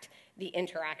react, the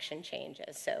interaction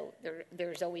changes. So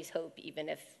there's always hope, even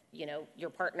if, your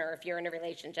partner, if you're in a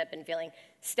relationship and feeling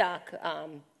stuck,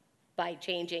 by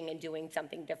changing and doing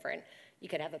something different, you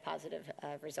could have a positive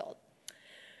result.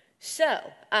 So,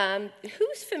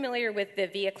 who's familiar with the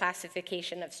VIA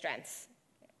classification of strengths?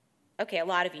 Okay, a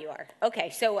lot of you are. Okay,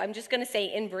 so I'm just going to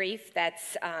say in brief,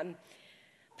 that's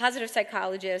positive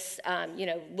psychologists,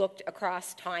 looked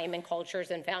across time and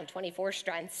cultures and found 24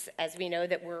 strengths. As we know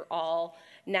that we're all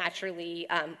naturally,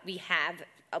 we have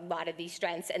a lot of these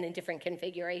strengths and in different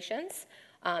configurations.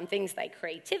 Things like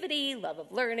creativity, love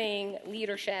of learning,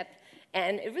 leadership,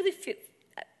 and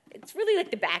it's really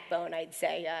like the backbone, I'd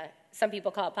say. Some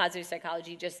people call it positive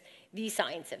psychology just the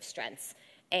science of strengths.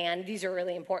 And these are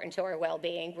really important to our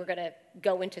well-being. We're going to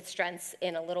go into strengths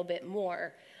in a little bit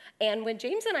more. And when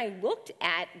James and I looked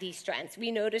at these strengths,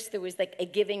 we noticed there was like a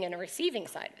giving and a receiving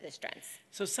side of the strengths.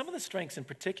 So some of the strengths in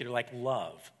particular, like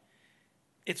love,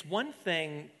 it's one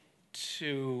thing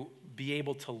to be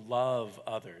able to love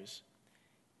others.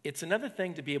 It's another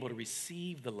thing to be able to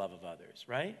receive the love of others,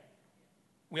 right?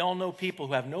 We all know people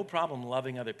who have no problem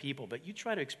loving other people, but you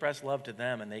try to express love to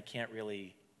them and they can't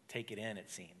really take it in, it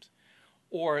seems.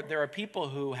 Or there are people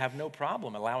who have no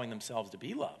problem allowing themselves to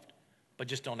be loved, but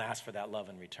just don't ask for that love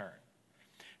in return.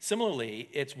 Similarly,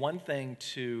 it's one thing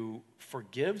to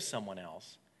forgive someone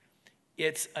else.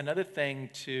 It's another thing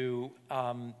to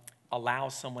allow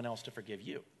someone else to forgive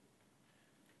you.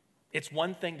 It's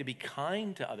one thing to be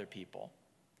kind to other people.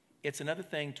 It's another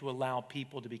thing to allow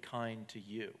people to be kind to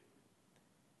you.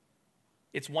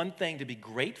 It's one thing to be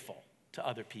grateful to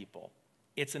other people.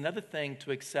 It's another thing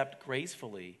to accept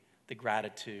gracefully the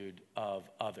gratitude of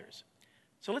others.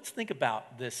 So let's think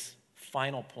about this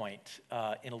final point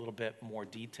in a little bit more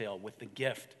detail with the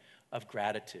gift of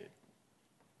gratitude.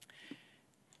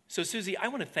 So Susie, I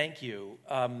want to thank you.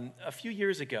 A few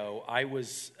years ago, I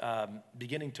was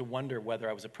beginning to wonder whether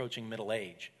I was approaching middle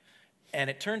age. And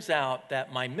it turns out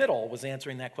that my middle was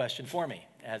answering that question for me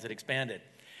as it expanded.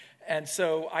 And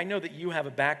so I know that you have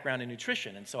a background in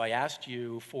nutrition, and so I asked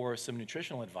you for some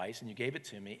nutritional advice, and you gave it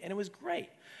to me, and it was great.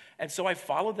 And so I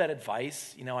followed that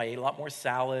advice. I ate a lot more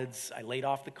salads, I laid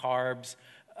off the carbs,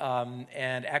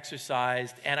 and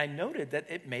exercised, and I noted that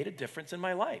it made a difference in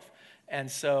my life. And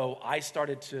so I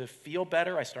started to feel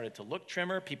better. I started to look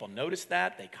trimmer. People noticed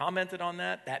that. They commented on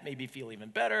that. That made me feel even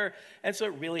better. And so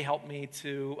it really helped me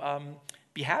to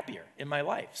be happier in my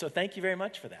life. So thank you very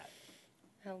much for that.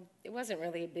 Well, it wasn't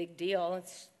really a big deal.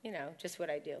 It's, just what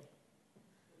I do.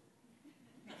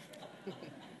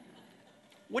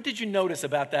 What did you notice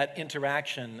about that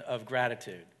interaction of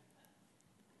gratitude?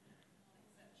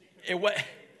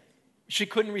 She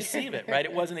couldn't receive it, right?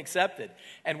 It wasn't accepted.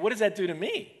 And what does that do to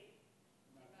me?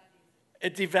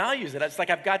 It devalues it. It's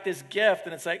like I've got this gift,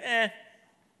 and it's like,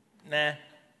 nah.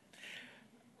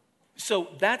 So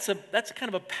that's kind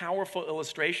of a powerful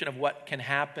illustration of what can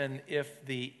happen if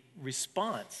the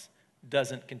response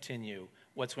doesn't continue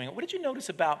what's going on. What did you notice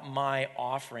about my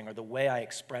offering or the way I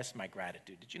expressed my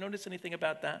gratitude? Did you notice anything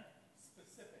about that?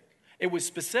 Specific. It was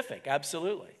specific,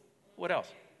 absolutely. What else?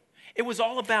 It was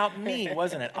all about me,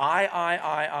 wasn't it?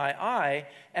 I,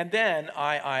 and then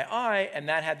I, and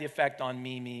that had the effect on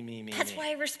me. That's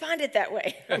why I responded that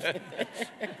way.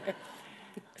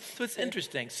 So it's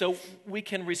interesting. So we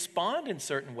can respond in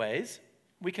certain ways,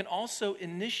 we can also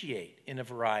initiate in a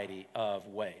variety of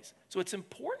ways. So it's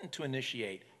important to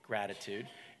initiate gratitude.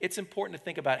 It's important to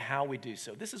think about how we do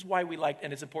so. This is why we like,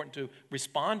 and it's important to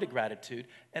respond to gratitude,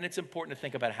 and it's important to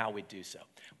think about how we do so,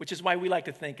 which is why we like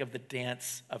to think of the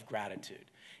dance of gratitude.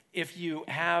 If you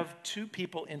have two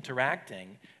people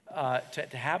interacting,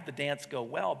 to have the dance go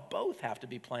well, both have to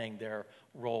be playing their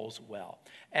roles well.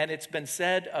 And it's been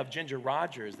said of Ginger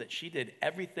Rogers that she did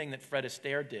everything that Fred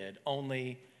Astaire did,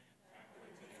 only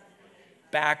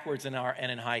backwards and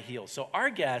in high heels. So our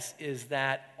guess is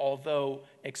that although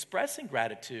expressing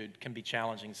gratitude can be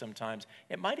challenging sometimes,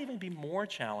 it might even be more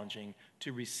challenging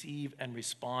to receive and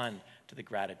respond to the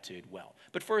gratitude well.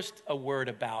 But first, a word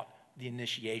about the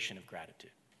initiation of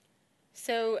gratitude.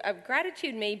 So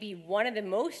gratitude may be one of the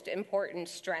most important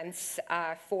strengths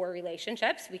for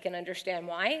relationships. We can understand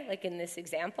why, like in this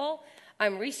example.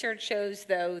 Research shows,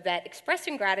 though, that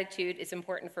expressing gratitude is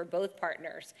important for both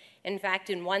partners. In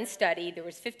fact, in one study, there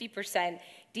was 50%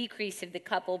 decrease of the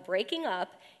couple breaking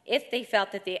up if they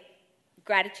felt that the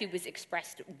gratitude was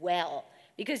expressed well,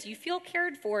 because you feel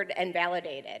cared for and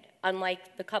validated,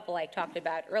 unlike the couple I talked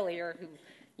about earlier who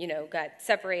got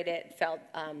separated, felt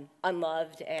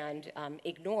unloved, and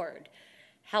ignored.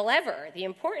 However, the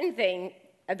important thing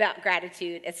about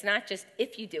gratitude, it's not just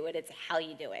if you do it, it's how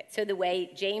you do it. So the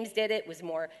way James did it was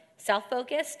more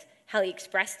self-focused, how he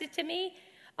expressed it to me.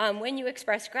 When you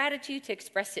express gratitude, to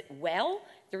express it well,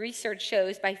 the research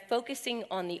shows by focusing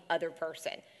on the other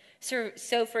person.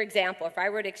 So for example, if I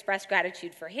were to express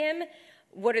gratitude for him,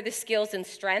 what are the skills and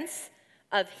strengths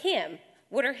of him?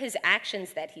 What are his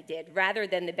actions that he did, rather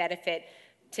than the benefit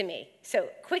to me? So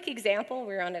quick example,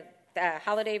 we were on a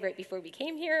holiday right before we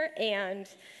came here, and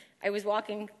I was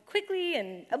walking quickly,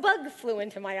 and a bug flew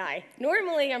into my eye.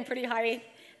 Normally, I'm pretty high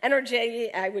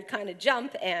energy. I would kind of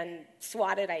jump and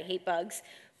swat it. I hate bugs.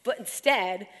 But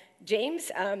instead,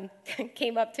 James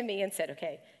came up to me and said,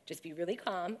 okay, just be really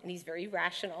calm. And he's very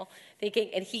rational thinking.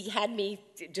 And he had me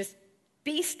just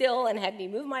be still and had me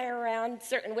move my arm around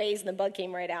certain ways, and the bug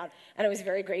came right out, and I was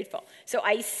very grateful. So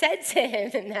I said to him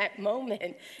in that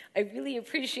moment, I really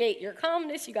appreciate your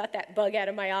calmness. You got that bug out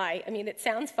of my eye. I mean, it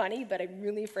sounds funny, but I'm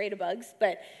really afraid of bugs.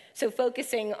 So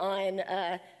focusing on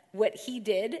what he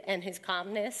did and his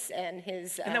calmness and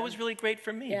his... and that was really great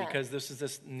for me, because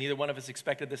neither one of us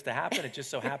expected this to happen. It just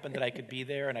so happened that I could be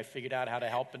there, and I figured out how to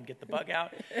help and get the bug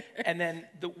out. And then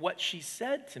what she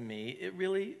said to me, it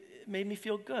made me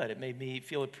feel good. It made me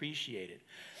feel appreciated.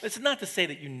 It's not to say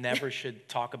that you never should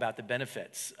talk about the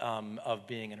benefits of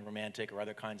being in a romantic or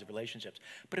other kinds of relationships.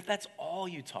 But if that's all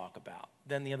you talk about,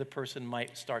 then the other person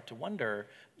might start to wonder,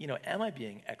 am I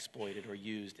being exploited or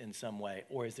used in some way,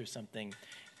 or is there something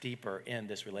deeper in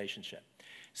this relationship?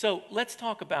 So let's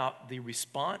talk about the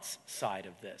response side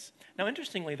of this. Now,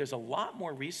 interestingly, there's a lot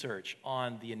more research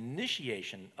on the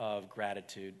initiation of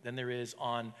gratitude than there is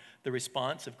on the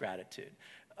response of gratitude.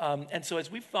 And so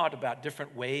as we've thought about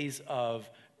different ways of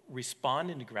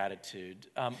responding to gratitude,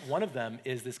 one of them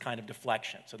is this kind of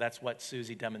deflection. So that's what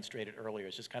Susie demonstrated earlier.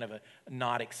 It's just kind of a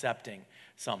not accepting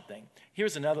something.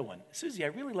 Here's another one. Susie, I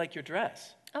really like your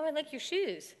dress. Oh, I like your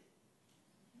shoes.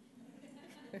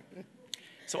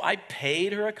 So I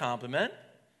paid her a compliment,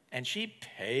 and she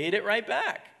paid it right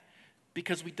back,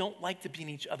 because we don't like to be in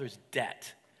each other's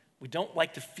debt. We don't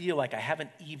like to feel like I haven't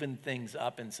evened things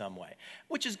up in some way,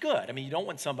 which is good. I mean, you don't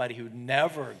want somebody who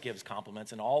never gives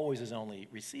compliments and always is only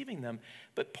receiving them.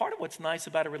 But part of what's nice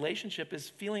about a relationship is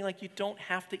feeling like you don't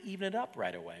have to even it up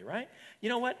right away, right? You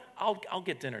know what? I'll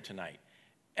get dinner tonight.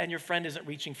 And your friend isn't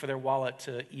reaching for their wallet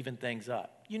to even things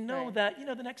up. You know that,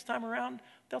 the next time around,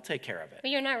 they'll take care of it.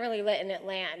 Well, you're not really letting it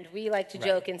land. We like to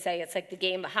joke and say it's like the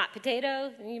game of hot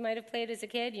potato you might have played as a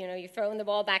kid. You're throwing the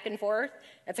ball back and forth.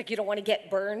 It's like you don't want to get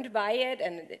burned by it,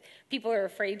 and people are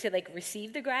afraid to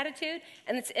receive the gratitude.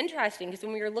 And it's interesting because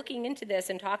when we were looking into this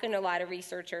and talking to a lot of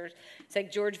researchers, it's like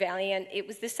George Valiant, it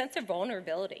was this sense of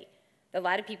vulnerability. A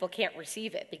lot of people can't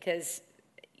receive it because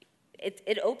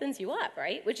it opens you up,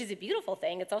 right? Which is a beautiful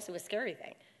thing. It's also a scary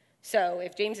thing. So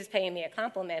if James is paying me a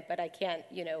compliment, but I can't,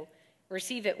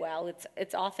 receive it well,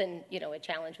 it's often, a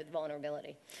challenge with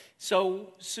vulnerability.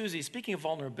 So, Susie, speaking of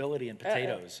vulnerability and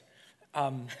potatoes,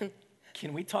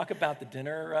 can we talk about the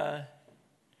dinner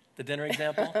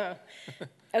example?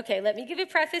 Okay, let me give a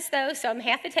preface, though. So I'm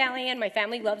half Italian. My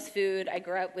family loves food. I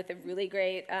grew up with a really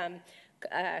great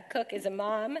cook as a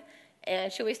mom.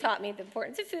 And she always taught me the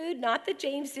importance of food. Not that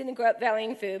James didn't grow up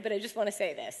valuing food, but I just want to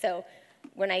say this. So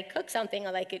when I cook something,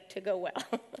 I like it to go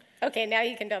well. Okay, now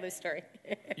you can tell this story.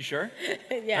 You sure?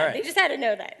 Yeah, right. They just had to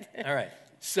know that. All right.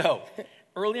 So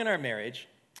early in our marriage,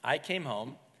 I came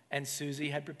home, and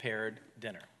Susie had prepared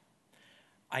dinner.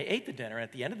 I ate the dinner.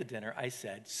 At the end of the dinner, I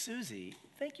said, Susie,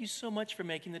 thank you so much for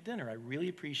making the dinner. I really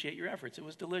appreciate your efforts. It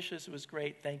was delicious. It was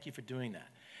great. Thank you for doing that.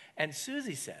 And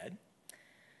Susie said,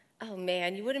 oh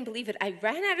man, you wouldn't believe it. I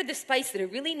ran out of the spice that I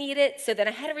really needed, so then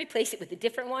I had to replace it with a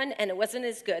different one, and it wasn't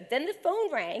as good. Then the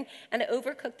phone rang, and I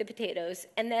overcooked the potatoes.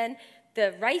 And then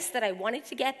the rice that I wanted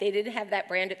to get, they didn't have that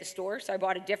brand at the store, so I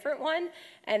bought a different one,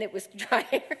 and it was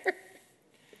drier.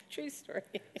 True story.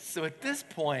 So at this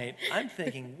point, I'm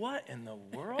thinking, what in the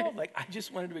world? Like, I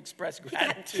just wanted to express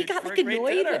gratitude He got for like a great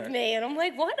annoyed dinner. with me, and I'm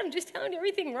like, what? I'm just telling you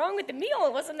everything wrong with the meal.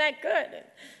 It wasn't that good.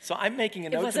 So I'm making a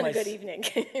note It to wasn't a myself. good evening.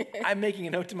 I'm making a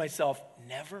note to myself,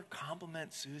 never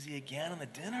compliment Susie again on the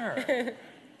dinner.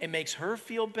 It makes her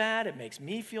feel bad. It makes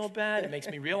me feel bad. It makes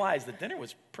me realize the dinner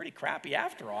was pretty crappy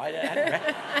after all.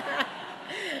 I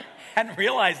hadn't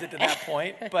realized it to that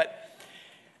point. But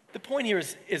the point here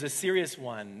is a serious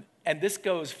one. And this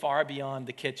goes far beyond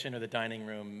the kitchen or the dining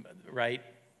room, right?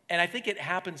 And I think it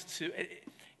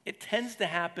tends to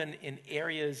happen in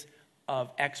areas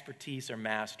of expertise or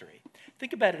mastery.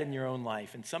 Think about it in your own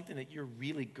life and something that you're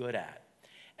really good at.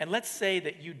 And let's say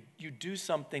that you do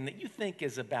something that you think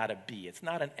is about a B. It's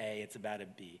not an A, it's about a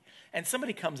B. And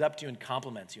somebody comes up to you and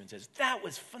compliments you and says, that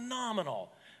was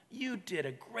phenomenal. You did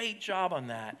a great job on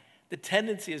that. The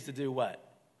tendency is to do what?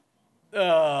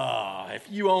 Oh,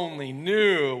 if you only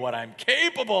knew what I'm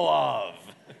capable of.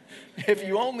 If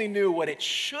you only knew what it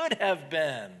should have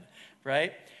been,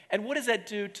 right? And what does that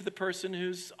do to the person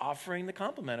who's offering the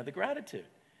compliment or the gratitude?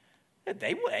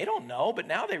 They don't know, but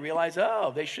now they realize,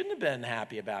 oh, they shouldn't have been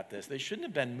happy about this. They shouldn't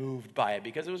have been moved by it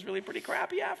because it was really pretty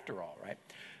crappy after all, right?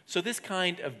 So this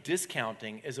kind of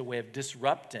discounting is a way of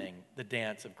disrupting the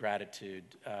dance of gratitude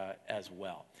as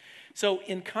well. So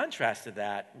in contrast to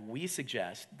that, we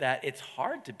suggest that it's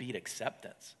hard to beat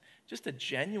acceptance. Just a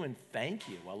genuine thank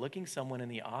you while looking someone in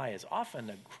the eye is often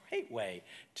a great way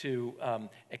to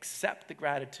accept the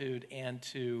gratitude and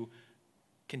to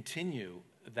continue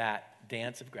that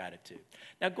dance of gratitude.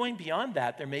 Now, going beyond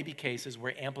that, there may be cases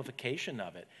where amplification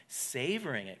of it,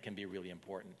 savoring it, can be really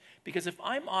important. Because if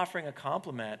I'm offering a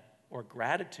compliment or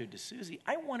gratitude to Susie,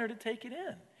 I want her to take it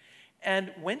in.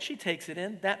 And when she takes it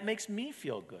in, that makes me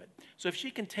feel good. So if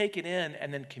she can take it in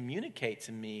and then communicate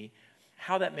to me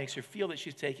how that makes her feel that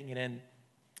she's taking it in,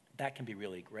 that can be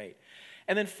really great.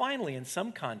 And then finally, in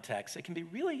some contexts, it can be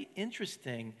really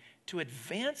interesting to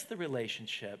advance the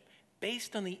relationship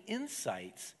based on the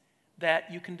insights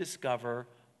that you can discover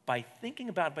by thinking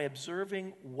about, by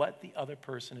observing what the other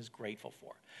person is grateful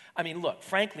for. I mean, look,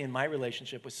 frankly, in my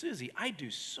relationship with Susie, I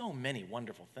do so many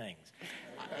wonderful things.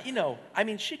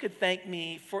 She could thank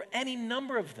me for any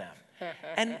number of them.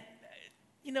 And,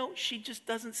 she just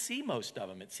doesn't see most of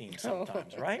them, it seems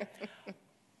sometimes, right?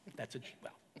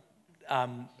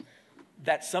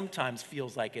 That sometimes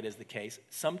feels like it is the case.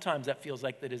 Sometimes that feels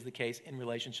like that is the case in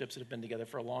relationships that have been together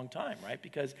for a long time, right?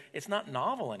 Because it's not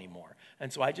novel anymore.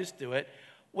 And so I just do it.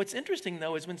 What's interesting,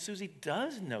 though, is when Susie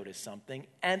does notice something,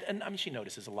 and she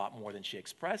notices a lot more than she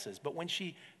expresses, but when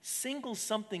she singles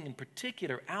something in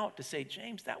particular out to say,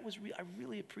 James, I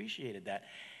really appreciated that,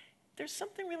 there's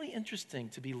something really interesting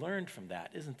to be learned from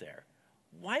that, isn't there?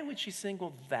 Why would she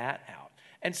single that out?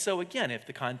 And so, again, if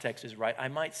the context is right, I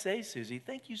might say, Susie,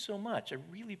 thank you so much. I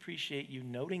really appreciate you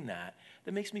noting that.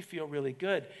 That makes me feel really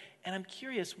good. And I'm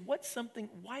curious, what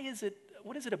is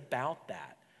it about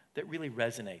that really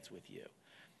resonates with you?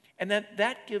 And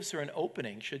that gives her an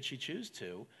opening, should she choose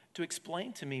to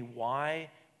explain to me why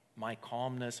my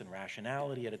calmness and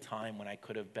rationality at a time when I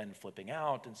could have been flipping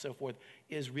out and so forth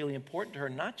is really important to her,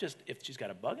 not just if she's got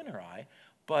a bug in her eye,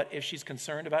 but if she's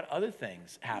concerned about other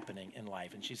things happening in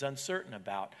life and she's uncertain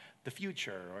about the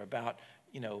future or about,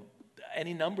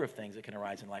 any number of things that can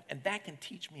arise in life. And that can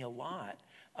teach me a lot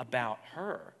about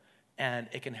her, and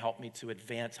it can help us to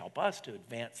advance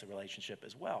the relationship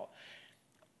as well.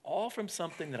 All from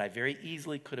something that I very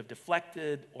easily could have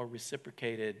deflected or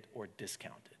reciprocated or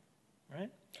discounted, right?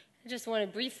 I just want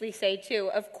to briefly say,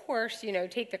 too, of course,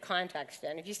 take the context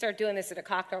in. If you start doing this at a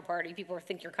cocktail party, people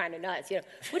think you're kind of nuts.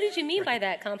 What did you mean by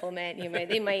that compliment?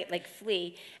 They might,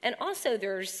 flee. And also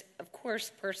there's, of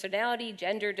course, personality,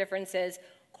 gender differences,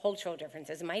 cultural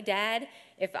differences. My dad,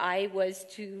 if I was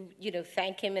to,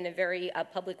 thank him in a very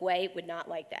public way, would not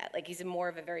like that. He's more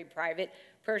of a very private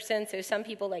person. So some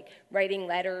people like writing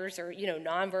letters or,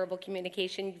 nonverbal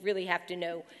communication, you really have to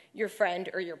know your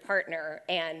friend or your partner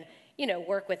and,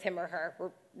 work with him or her. We're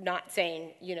not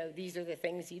saying, these are the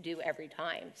things you do every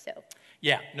time. So.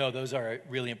 Yeah, no, those are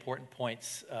really important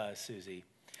points, Susie.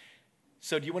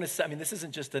 So do you want to, I mean, this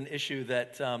isn't just an issue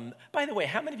that, by the way,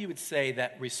 how many of you would say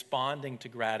that responding to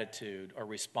gratitude or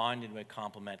responding to a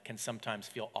compliment can sometimes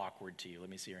feel awkward to you?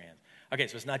 Let me see your hands. Okay,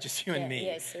 so it's not just you and me.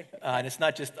 Yes. And it's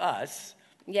not just us.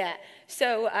 Yeah,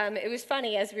 so it was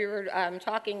funny as we were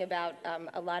talking about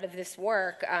a lot of this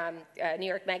work. New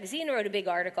York Magazine wrote a big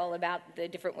article about the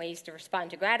different ways to respond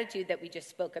to gratitude that we just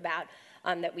spoke about,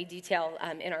 that we detail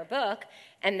in our book.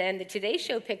 And then the Today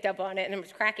Show picked up on it, and I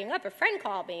was cracking up. A friend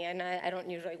called me, and I don't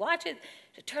usually watch it.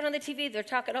 So turn on the TV, they're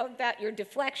talking all about your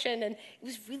deflection, and it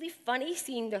was really funny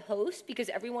seeing the host because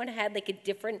everyone had like a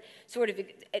different sort of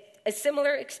a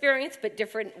similar experience, but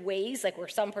different ways. Like where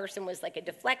some person was like a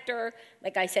deflector,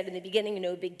 like I said in the beginning,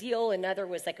 no big deal. Another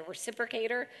was like a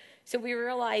reciprocator. So we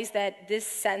realized that this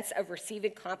sense of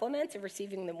receiving compliments and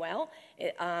receiving them well,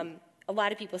 a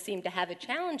lot of people seem to have a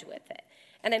challenge with it.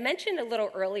 And I mentioned a little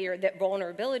earlier that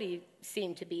vulnerability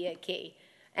seemed to be a key.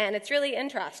 And it's really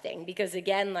interesting because,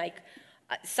 again, like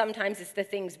sometimes it's the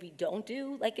things we don't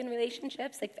do, like in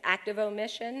relationships, like the active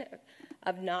omission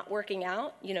of not working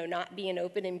out, not being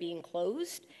open and being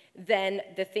closed. Then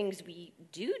the things we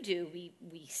do,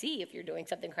 we see if you're doing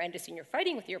something horrendous and you're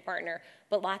fighting with your partner.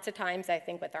 But lots of times I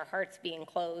think with our hearts being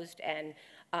closed and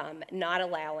not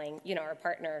allowing, our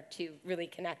partner to really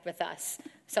connect with us,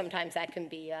 sometimes that can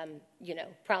be,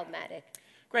 problematic.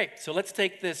 Great. So let's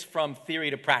take this from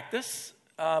theory to practice.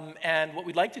 And what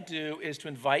we'd like to do is to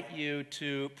invite you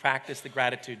to practice the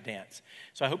gratitude dance.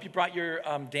 So I hope you brought your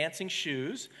dancing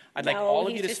shoes. I'd like all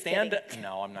of you to stand up.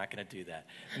 No, I'm not going to do that.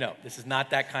 No, this is not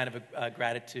that kind of a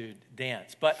gratitude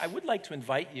dance. But I would like to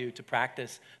invite you to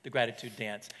practice the gratitude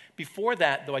dance. Before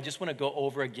that, though, I just want to go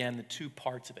over again the two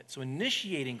parts of it. So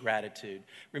initiating gratitude.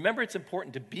 Remember, it's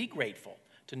important to be grateful,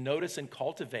 to notice and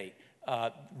cultivate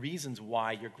reasons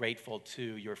why you're grateful to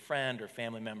your friend or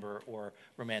family member or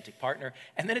romantic partner.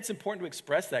 And then it's important to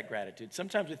express that gratitude.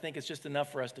 Sometimes we think it's just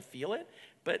enough for us to feel it,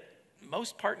 but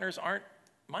most partners aren't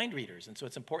mind readers. And so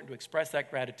it's important to express that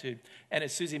gratitude. And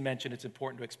as Susie mentioned, it's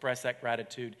important to express that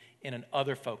gratitude in an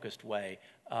other-focused way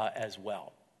as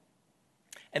well.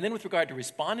 And then with regard to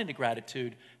responding to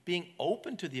gratitude, being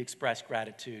open to the expressed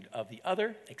gratitude of the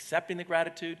other, accepting the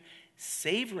gratitude,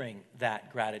 savoring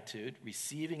that gratitude,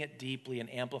 receiving it deeply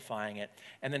and amplifying it,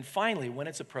 and then finally, when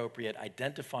it's appropriate,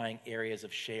 identifying areas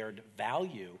of shared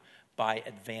value by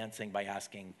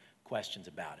asking questions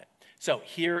about it. So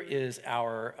here is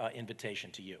our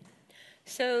invitation to you.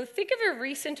 So think of a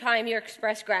recent time you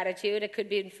expressed gratitude. It could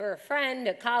be for a friend,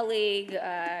 a colleague,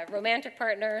 a romantic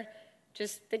partner.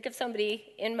 Just think of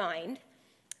somebody in mind.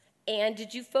 And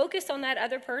did you focus on that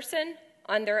other person,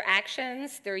 on their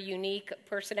actions, their unique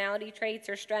personality traits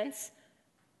or strengths?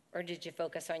 Or did you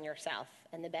focus on yourself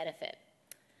and the benefit?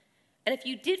 And if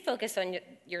you did focus on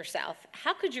yourself,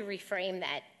 how could you reframe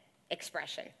that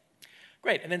expression?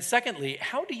 Great. And then secondly,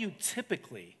 how do you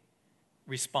typically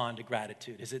respond to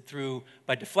gratitude? Is it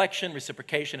by deflection,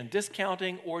 reciprocation, and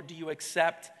discounting, or do you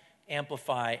accept,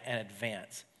 amplify, and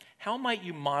advance? How might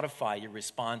you modify your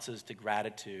responses to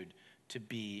gratitude to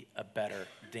be a better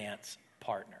dance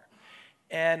partner?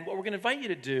 And what we're going to invite you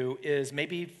to do is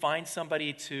maybe find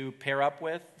somebody to pair up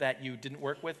with that you didn't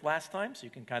work with last time, so you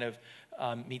can kind of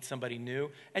meet somebody new.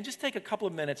 And just take a couple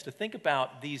of minutes to think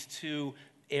about these two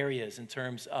areas in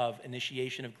terms of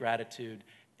initiation of gratitude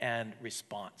and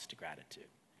response to gratitude.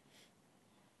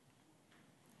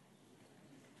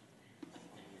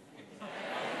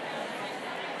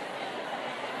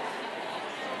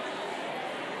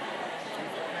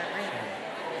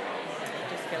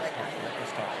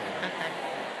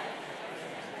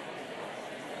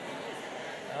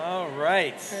 All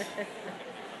right.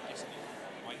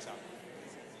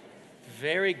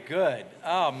 Very good.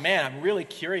 Oh, man, I'm really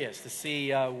curious to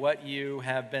see what you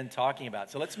have been talking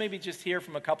about. So let's maybe just hear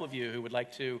from a couple of you who would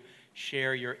like to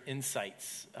share your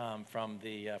insights from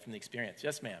the experience.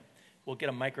 Yes, ma'am. We'll get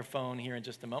a microphone here in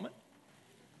just a moment.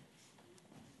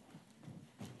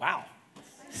 Wow.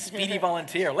 Speedy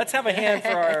volunteer. Let's have a hand for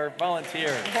our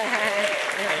volunteers.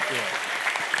 Thank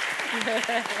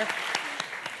you.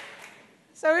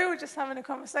 So we were just having a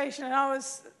conversation, and I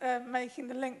was making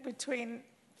the link between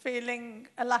feeling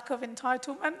a lack of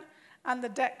entitlement and the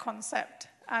debt concept.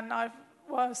 And I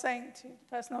was saying to the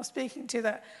person I was speaking to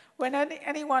that when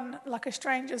anyone, like a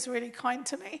stranger, is really kind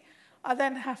to me, I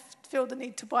then have to feel the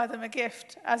need to buy them a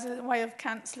gift as a way of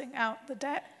cancelling out the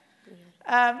debt.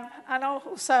 And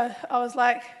also, I was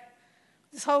like,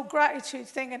 this whole gratitude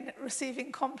thing and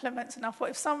receiving compliments, and I thought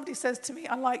if somebody says to me,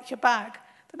 I like your bag,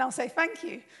 then I'll say thank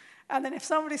you. And then if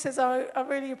somebody says, oh, I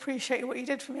really appreciate what you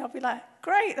did for me, I'll be like,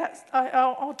 great,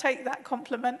 I'll take that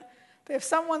compliment. But if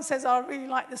someone says, oh, I really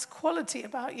like this quality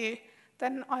about you,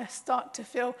 then I start to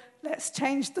feel, let's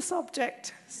change the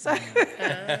subject. So,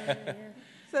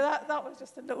 so that was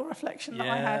just a little reflection that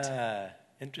I had. Yeah,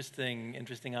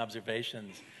 interesting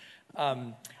observations.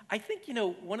 I think,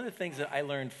 one of the things that I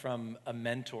learned from a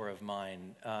mentor of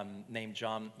mine named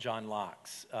John Locke,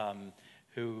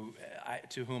 to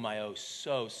whom I owe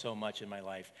so much in my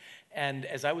life. And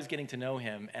as I was getting to know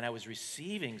him and I was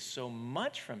receiving so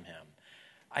much from him,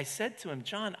 I said to him,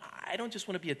 John, I don't just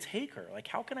want to be a taker. Like,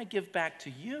 how can I give back to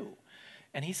you?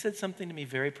 And he said something to me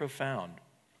very profound.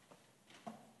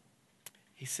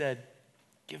 He said,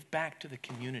 give back to the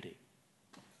community.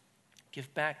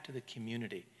 Give back to the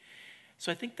community.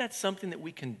 So I think that's something that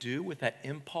we can do with that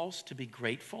impulse to be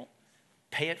grateful,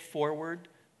 pay it forward,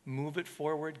 move it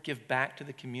forward, give back to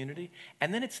the community.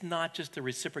 And then it's not just a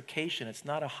reciprocation. It's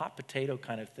not a hot potato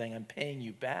kind of thing. I'm paying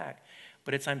you back,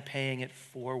 but it's I'm paying it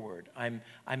forward. I'm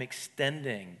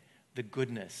extending the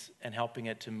goodness and helping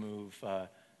it to move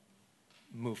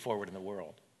forward in the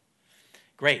world.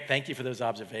 Great. Thank you for those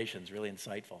observations. Really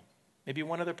insightful. Maybe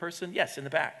one other person? Yes, in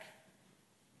the back.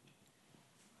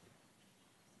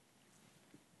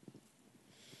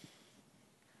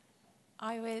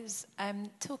 I was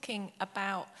talking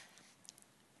about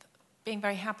being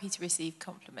very happy to receive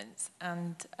compliments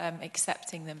and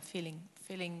accepting them,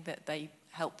 feeling that they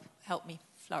help me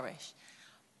flourish.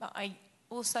 But I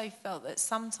also felt that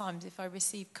sometimes if I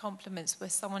receive compliments where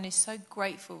someone is so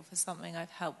grateful for something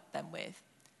I've helped them with,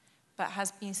 but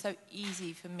has been so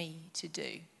easy for me to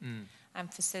do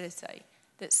and facilitate,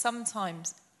 that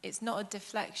sometimes it's not a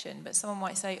deflection, but someone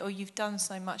might say, oh, you've done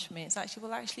so much for me. It's actually,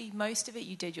 well, actually, most of it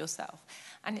you did yourself.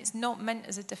 And it's not meant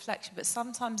as a deflection, but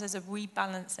sometimes there's a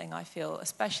rebalancing, I feel,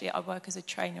 especially I work as a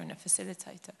trainer and a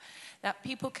facilitator, that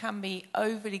people can be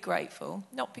overly grateful,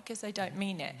 not because they don't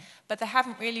mean it, but they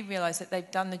haven't really realized that they've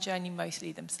done the journey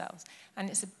mostly themselves. And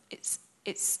it's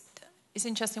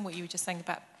interesting what you were just saying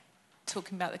about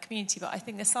talking about the community, but I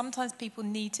think that sometimes people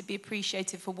need to be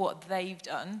appreciated for what they've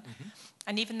done.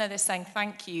 And even though they're saying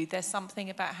thank you, there's something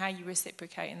about how you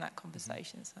reciprocate in that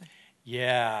conversation. So.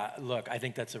 Yeah, look, I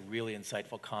think that's a really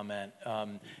insightful comment.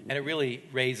 And it really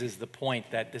raises the point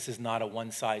that this is not a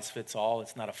one-size-fits-all.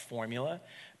 It's not a formula.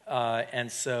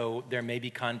 And so there may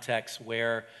be contexts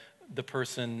where the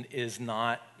person is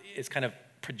kind of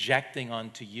projecting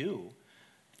onto you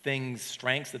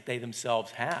strengths that they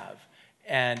themselves have.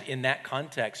 And in that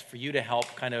context, for you to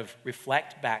help kind of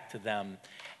reflect back to them,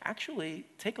 actually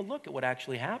take a look at what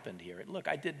actually happened here. Look,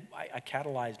 I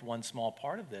catalyzed one small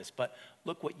part of this, but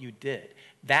look what you did.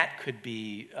 That could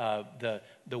be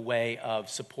the way of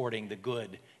supporting the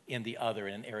good in the other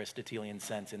in an Aristotelian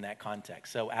sense in that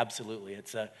context. So absolutely,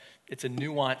 it's a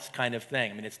nuanced kind of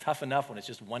thing. I mean, it's tough enough when it's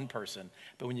just one person,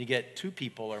 but when you get two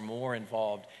people or more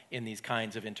involved in these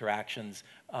kinds of interactions,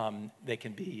 they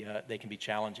can be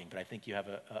challenging. But I think you have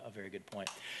a very good point.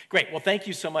 Great. Well, thank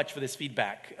you so much for this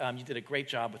feedback. You did a great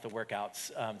job with the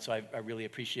workouts, so I really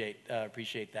appreciate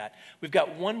that. We've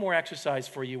got one more exercise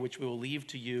for you, which we will leave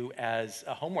to you as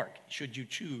a homework, should you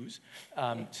choose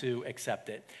to accept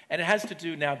it. And it has to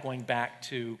do now going back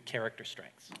to character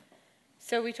strengths.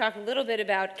 So we talked a little bit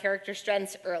about character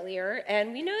strengths earlier,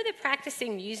 and we know that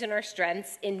practicing using our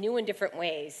strengths in new and different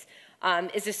ways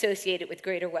is associated with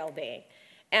greater well-being.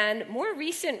 And more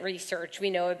recent research we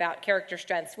know about character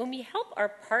strengths, when we help our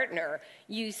partner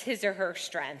use his or her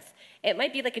strength, it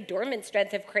might be like a dormant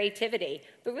strength of creativity,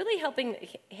 but really helping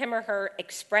him or her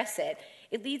express it,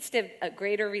 it leads to a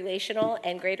greater relational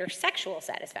and greater sexual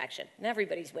satisfaction. And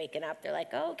everybody's waking up, they're like,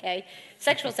 oh, okay,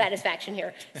 sexual satisfaction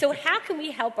here. So how can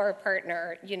we help our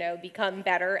partner, become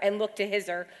better and look to his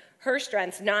or her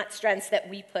strengths, not strengths that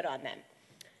we put on them?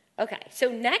 Okay, so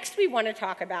next we want to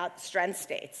talk about strength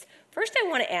states. First, I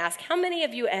want to ask, how many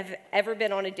of you have ever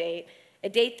been on a date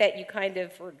that you kind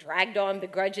of were dragged on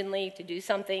begrudgingly to do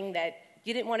something that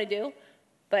you didn't want to do,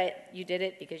 but you did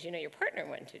it because your partner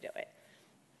wanted to do it?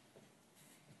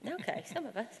 Okay, some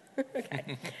of us.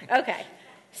 Okay.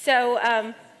 So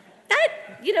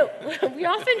we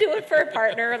often do it for a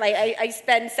partner. Like I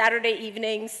spend Saturday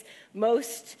evenings,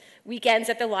 most weekends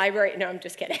at the library. No, I'm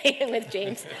just kidding with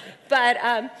James.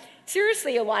 But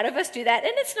seriously, a lot of us do that.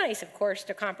 And it's nice, of course,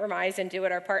 to compromise and do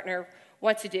what our partner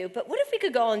wants to do. But what if we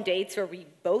could go on dates where we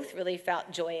both really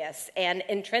felt joyous and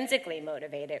intrinsically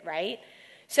motivated, right?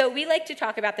 So we like to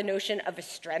talk about the notion of a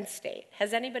strength state.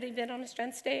 Has anybody been on a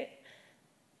strength state?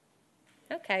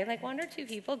 Okay, like one or two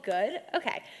people, good.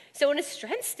 Okay, so in a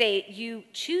strength state, you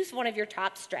choose one of your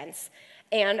top strengths.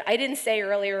 And I didn't say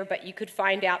earlier, but you could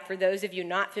find out, for those of you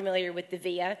not familiar with the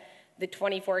VIA, the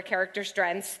 24 character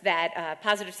strengths that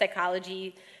positive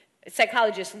psychology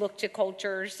psychologists looked to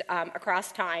cultures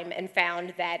across time and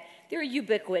found that they're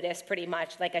ubiquitous pretty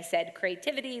much. Like I said,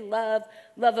 creativity, love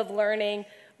of learning.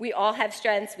 We all have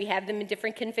strengths. We have them in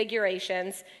different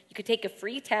configurations. You could take a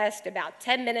free test, about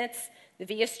 10 minutes, the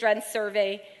VIA Strengths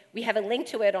Survey. We have a link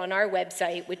to it on our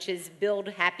website, which is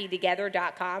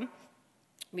buildhappytogether.com.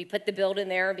 We put the build in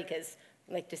there because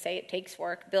I like to say it takes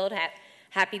work,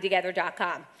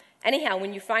 buildhappytogether.com. Anyhow,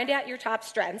 when you find out your top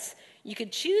strengths, you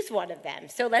could choose one of them.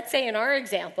 So let's say in our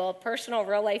example, personal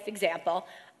real-life example,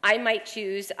 I might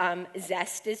choose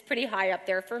zest is pretty high up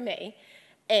there for me.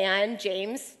 And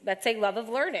James, let's say love of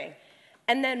learning.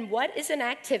 And then what is an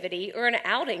activity or an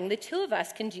outing the two of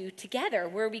us can do together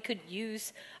where we could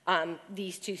use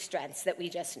these two strengths that we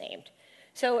just named?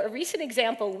 So a recent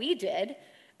example we did,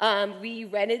 we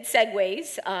rented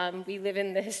Segways. We live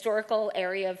in the historical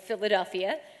area of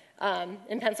Philadelphia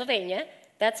in Pennsylvania.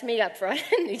 That's me up front,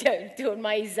 doing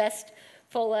my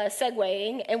zestful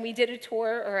Segwaying. And we did a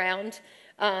tour around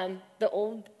the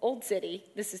old city.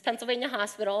 This is Pennsylvania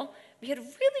Hospital. We had a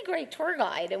really great tour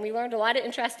guide, and we learned a lot of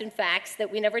interesting facts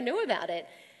that we never knew about it.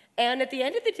 And at the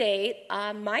end of the day,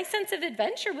 my sense of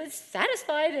adventure was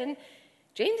satisfied, and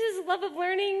James's love of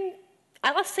learning,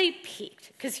 I'll say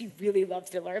peaked, because he really loves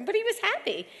to learn, but he was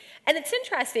happy. And it's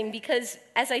interesting because,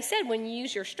 as I said, when you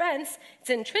use your strengths,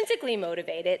 it's intrinsically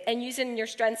motivated, and using your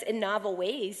strengths in novel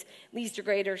ways leads to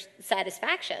greater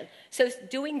satisfaction. So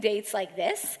doing dates like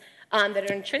this,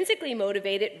 that are intrinsically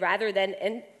motivated rather than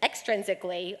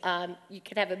extrinsically, you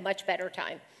can have a much better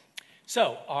time.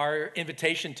 So our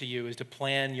invitation to you is to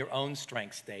plan your own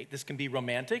strengths date. This can be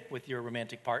romantic with your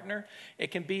romantic partner.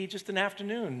 It can be just an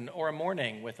afternoon or a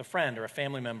morning with a friend or a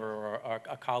family member or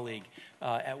a colleague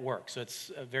at work. So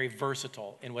it's very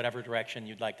versatile in whatever direction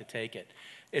you'd like to take it.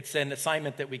 It's an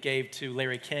assignment that we gave to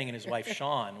Larry King and his wife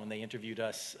Sean when they interviewed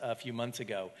us a few months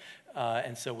ago.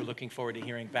 And so we're looking forward to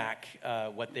hearing back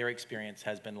what their experience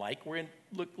has been like. We're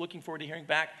looking forward to hearing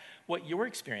back what your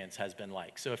experience has been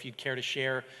like. So if you'd care to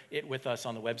share it with us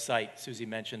on the website, Susie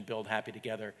mentioned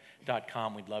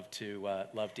buildhappytogether.com. We'd love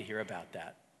to hear about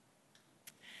that.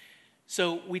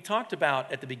 So we talked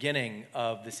about at the beginning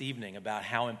of this evening about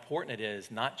how important it is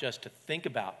not just to think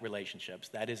about relationships.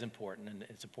 That is important, and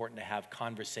it's important to have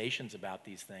conversations about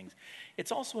these things.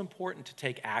 It's also important to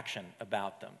take action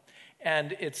about them.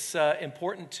 And it's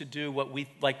important to do what we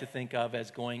like to think of as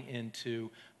going into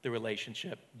the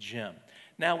relationship gym.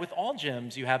 Now, with all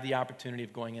gyms, you have the opportunity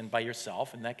of going in by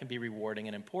yourself, and that can be rewarding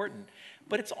and important.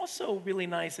 But it's also really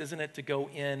nice, isn't it, to go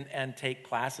in and take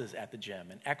classes at the gym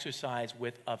and exercise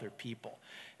with other people.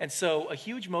 And so a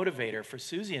huge motivator for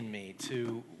Susie and me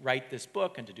to write this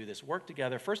book and to do this work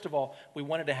together, first of all, we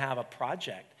wanted to have a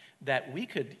project that we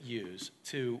could use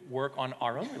to work on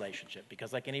our own relationship,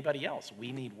 because like anybody else,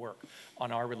 we need work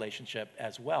on our relationship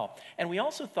as well. And we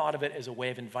also thought of it as a way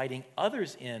of inviting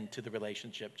others into the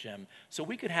relationship gym, so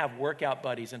we could have workout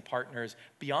buddies and partners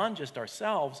beyond just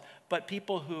ourselves, but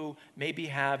people who maybe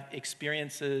have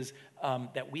experiences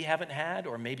that we haven't had,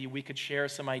 or maybe we could share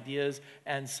some ideas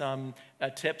and some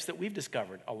tips that we've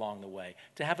discovered along the way,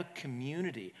 to have a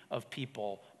community of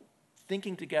people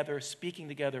thinking together, speaking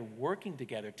together, working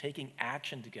together, taking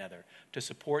action together to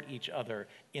support each other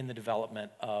in the development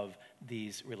of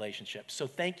these relationships. So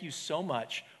thank you so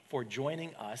much for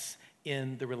joining us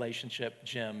in the relationship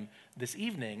gym this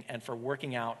evening and for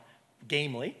working out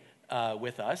gamely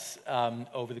with us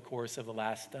over the course of the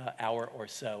last hour or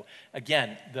so.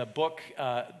 Again, the book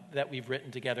that we've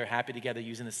written together, Happy Together,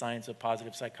 Using the Science of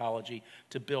Positive Psychology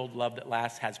to Build Love That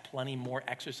Lasts, has plenty more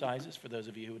exercises for those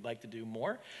of you who would like to do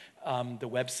more. The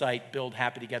website,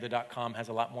 buildhappytogether.com, has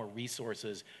a lot more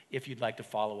resources if you'd like to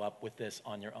follow up with this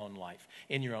on your own life,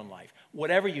 in your own life.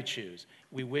 Whatever you choose,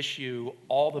 we wish you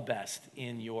all the best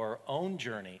in your own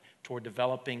journey toward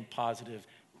developing positive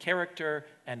character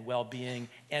and well-being,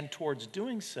 and towards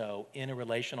doing so in a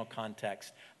relational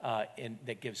context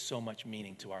that gives so much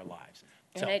meaning to our lives.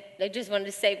 So. And I just wanted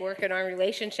to say, working on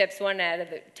relationships one at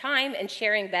a time and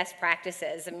sharing best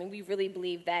practices. I mean, we really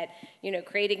believe that,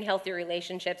 creating healthy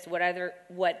relationships, whatever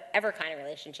kind of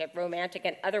relationship, romantic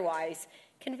and otherwise,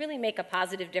 can really make a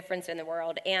positive difference in the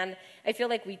world. And I feel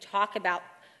like we talk about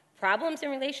problems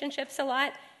in relationships a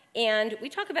lot, and we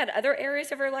talk about other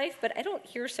areas of our life, but I don't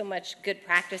hear so much good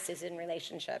practices in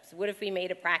relationships. What if we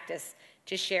made a practice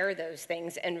to share those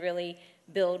things and really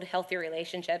build healthy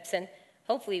relationships? And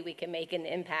hopefully we can make an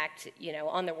impact,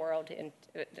 on the world in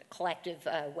a collective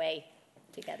way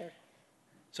together.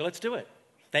 So let's do it.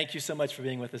 Thank you so much for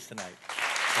being with us tonight.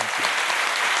 Thank you.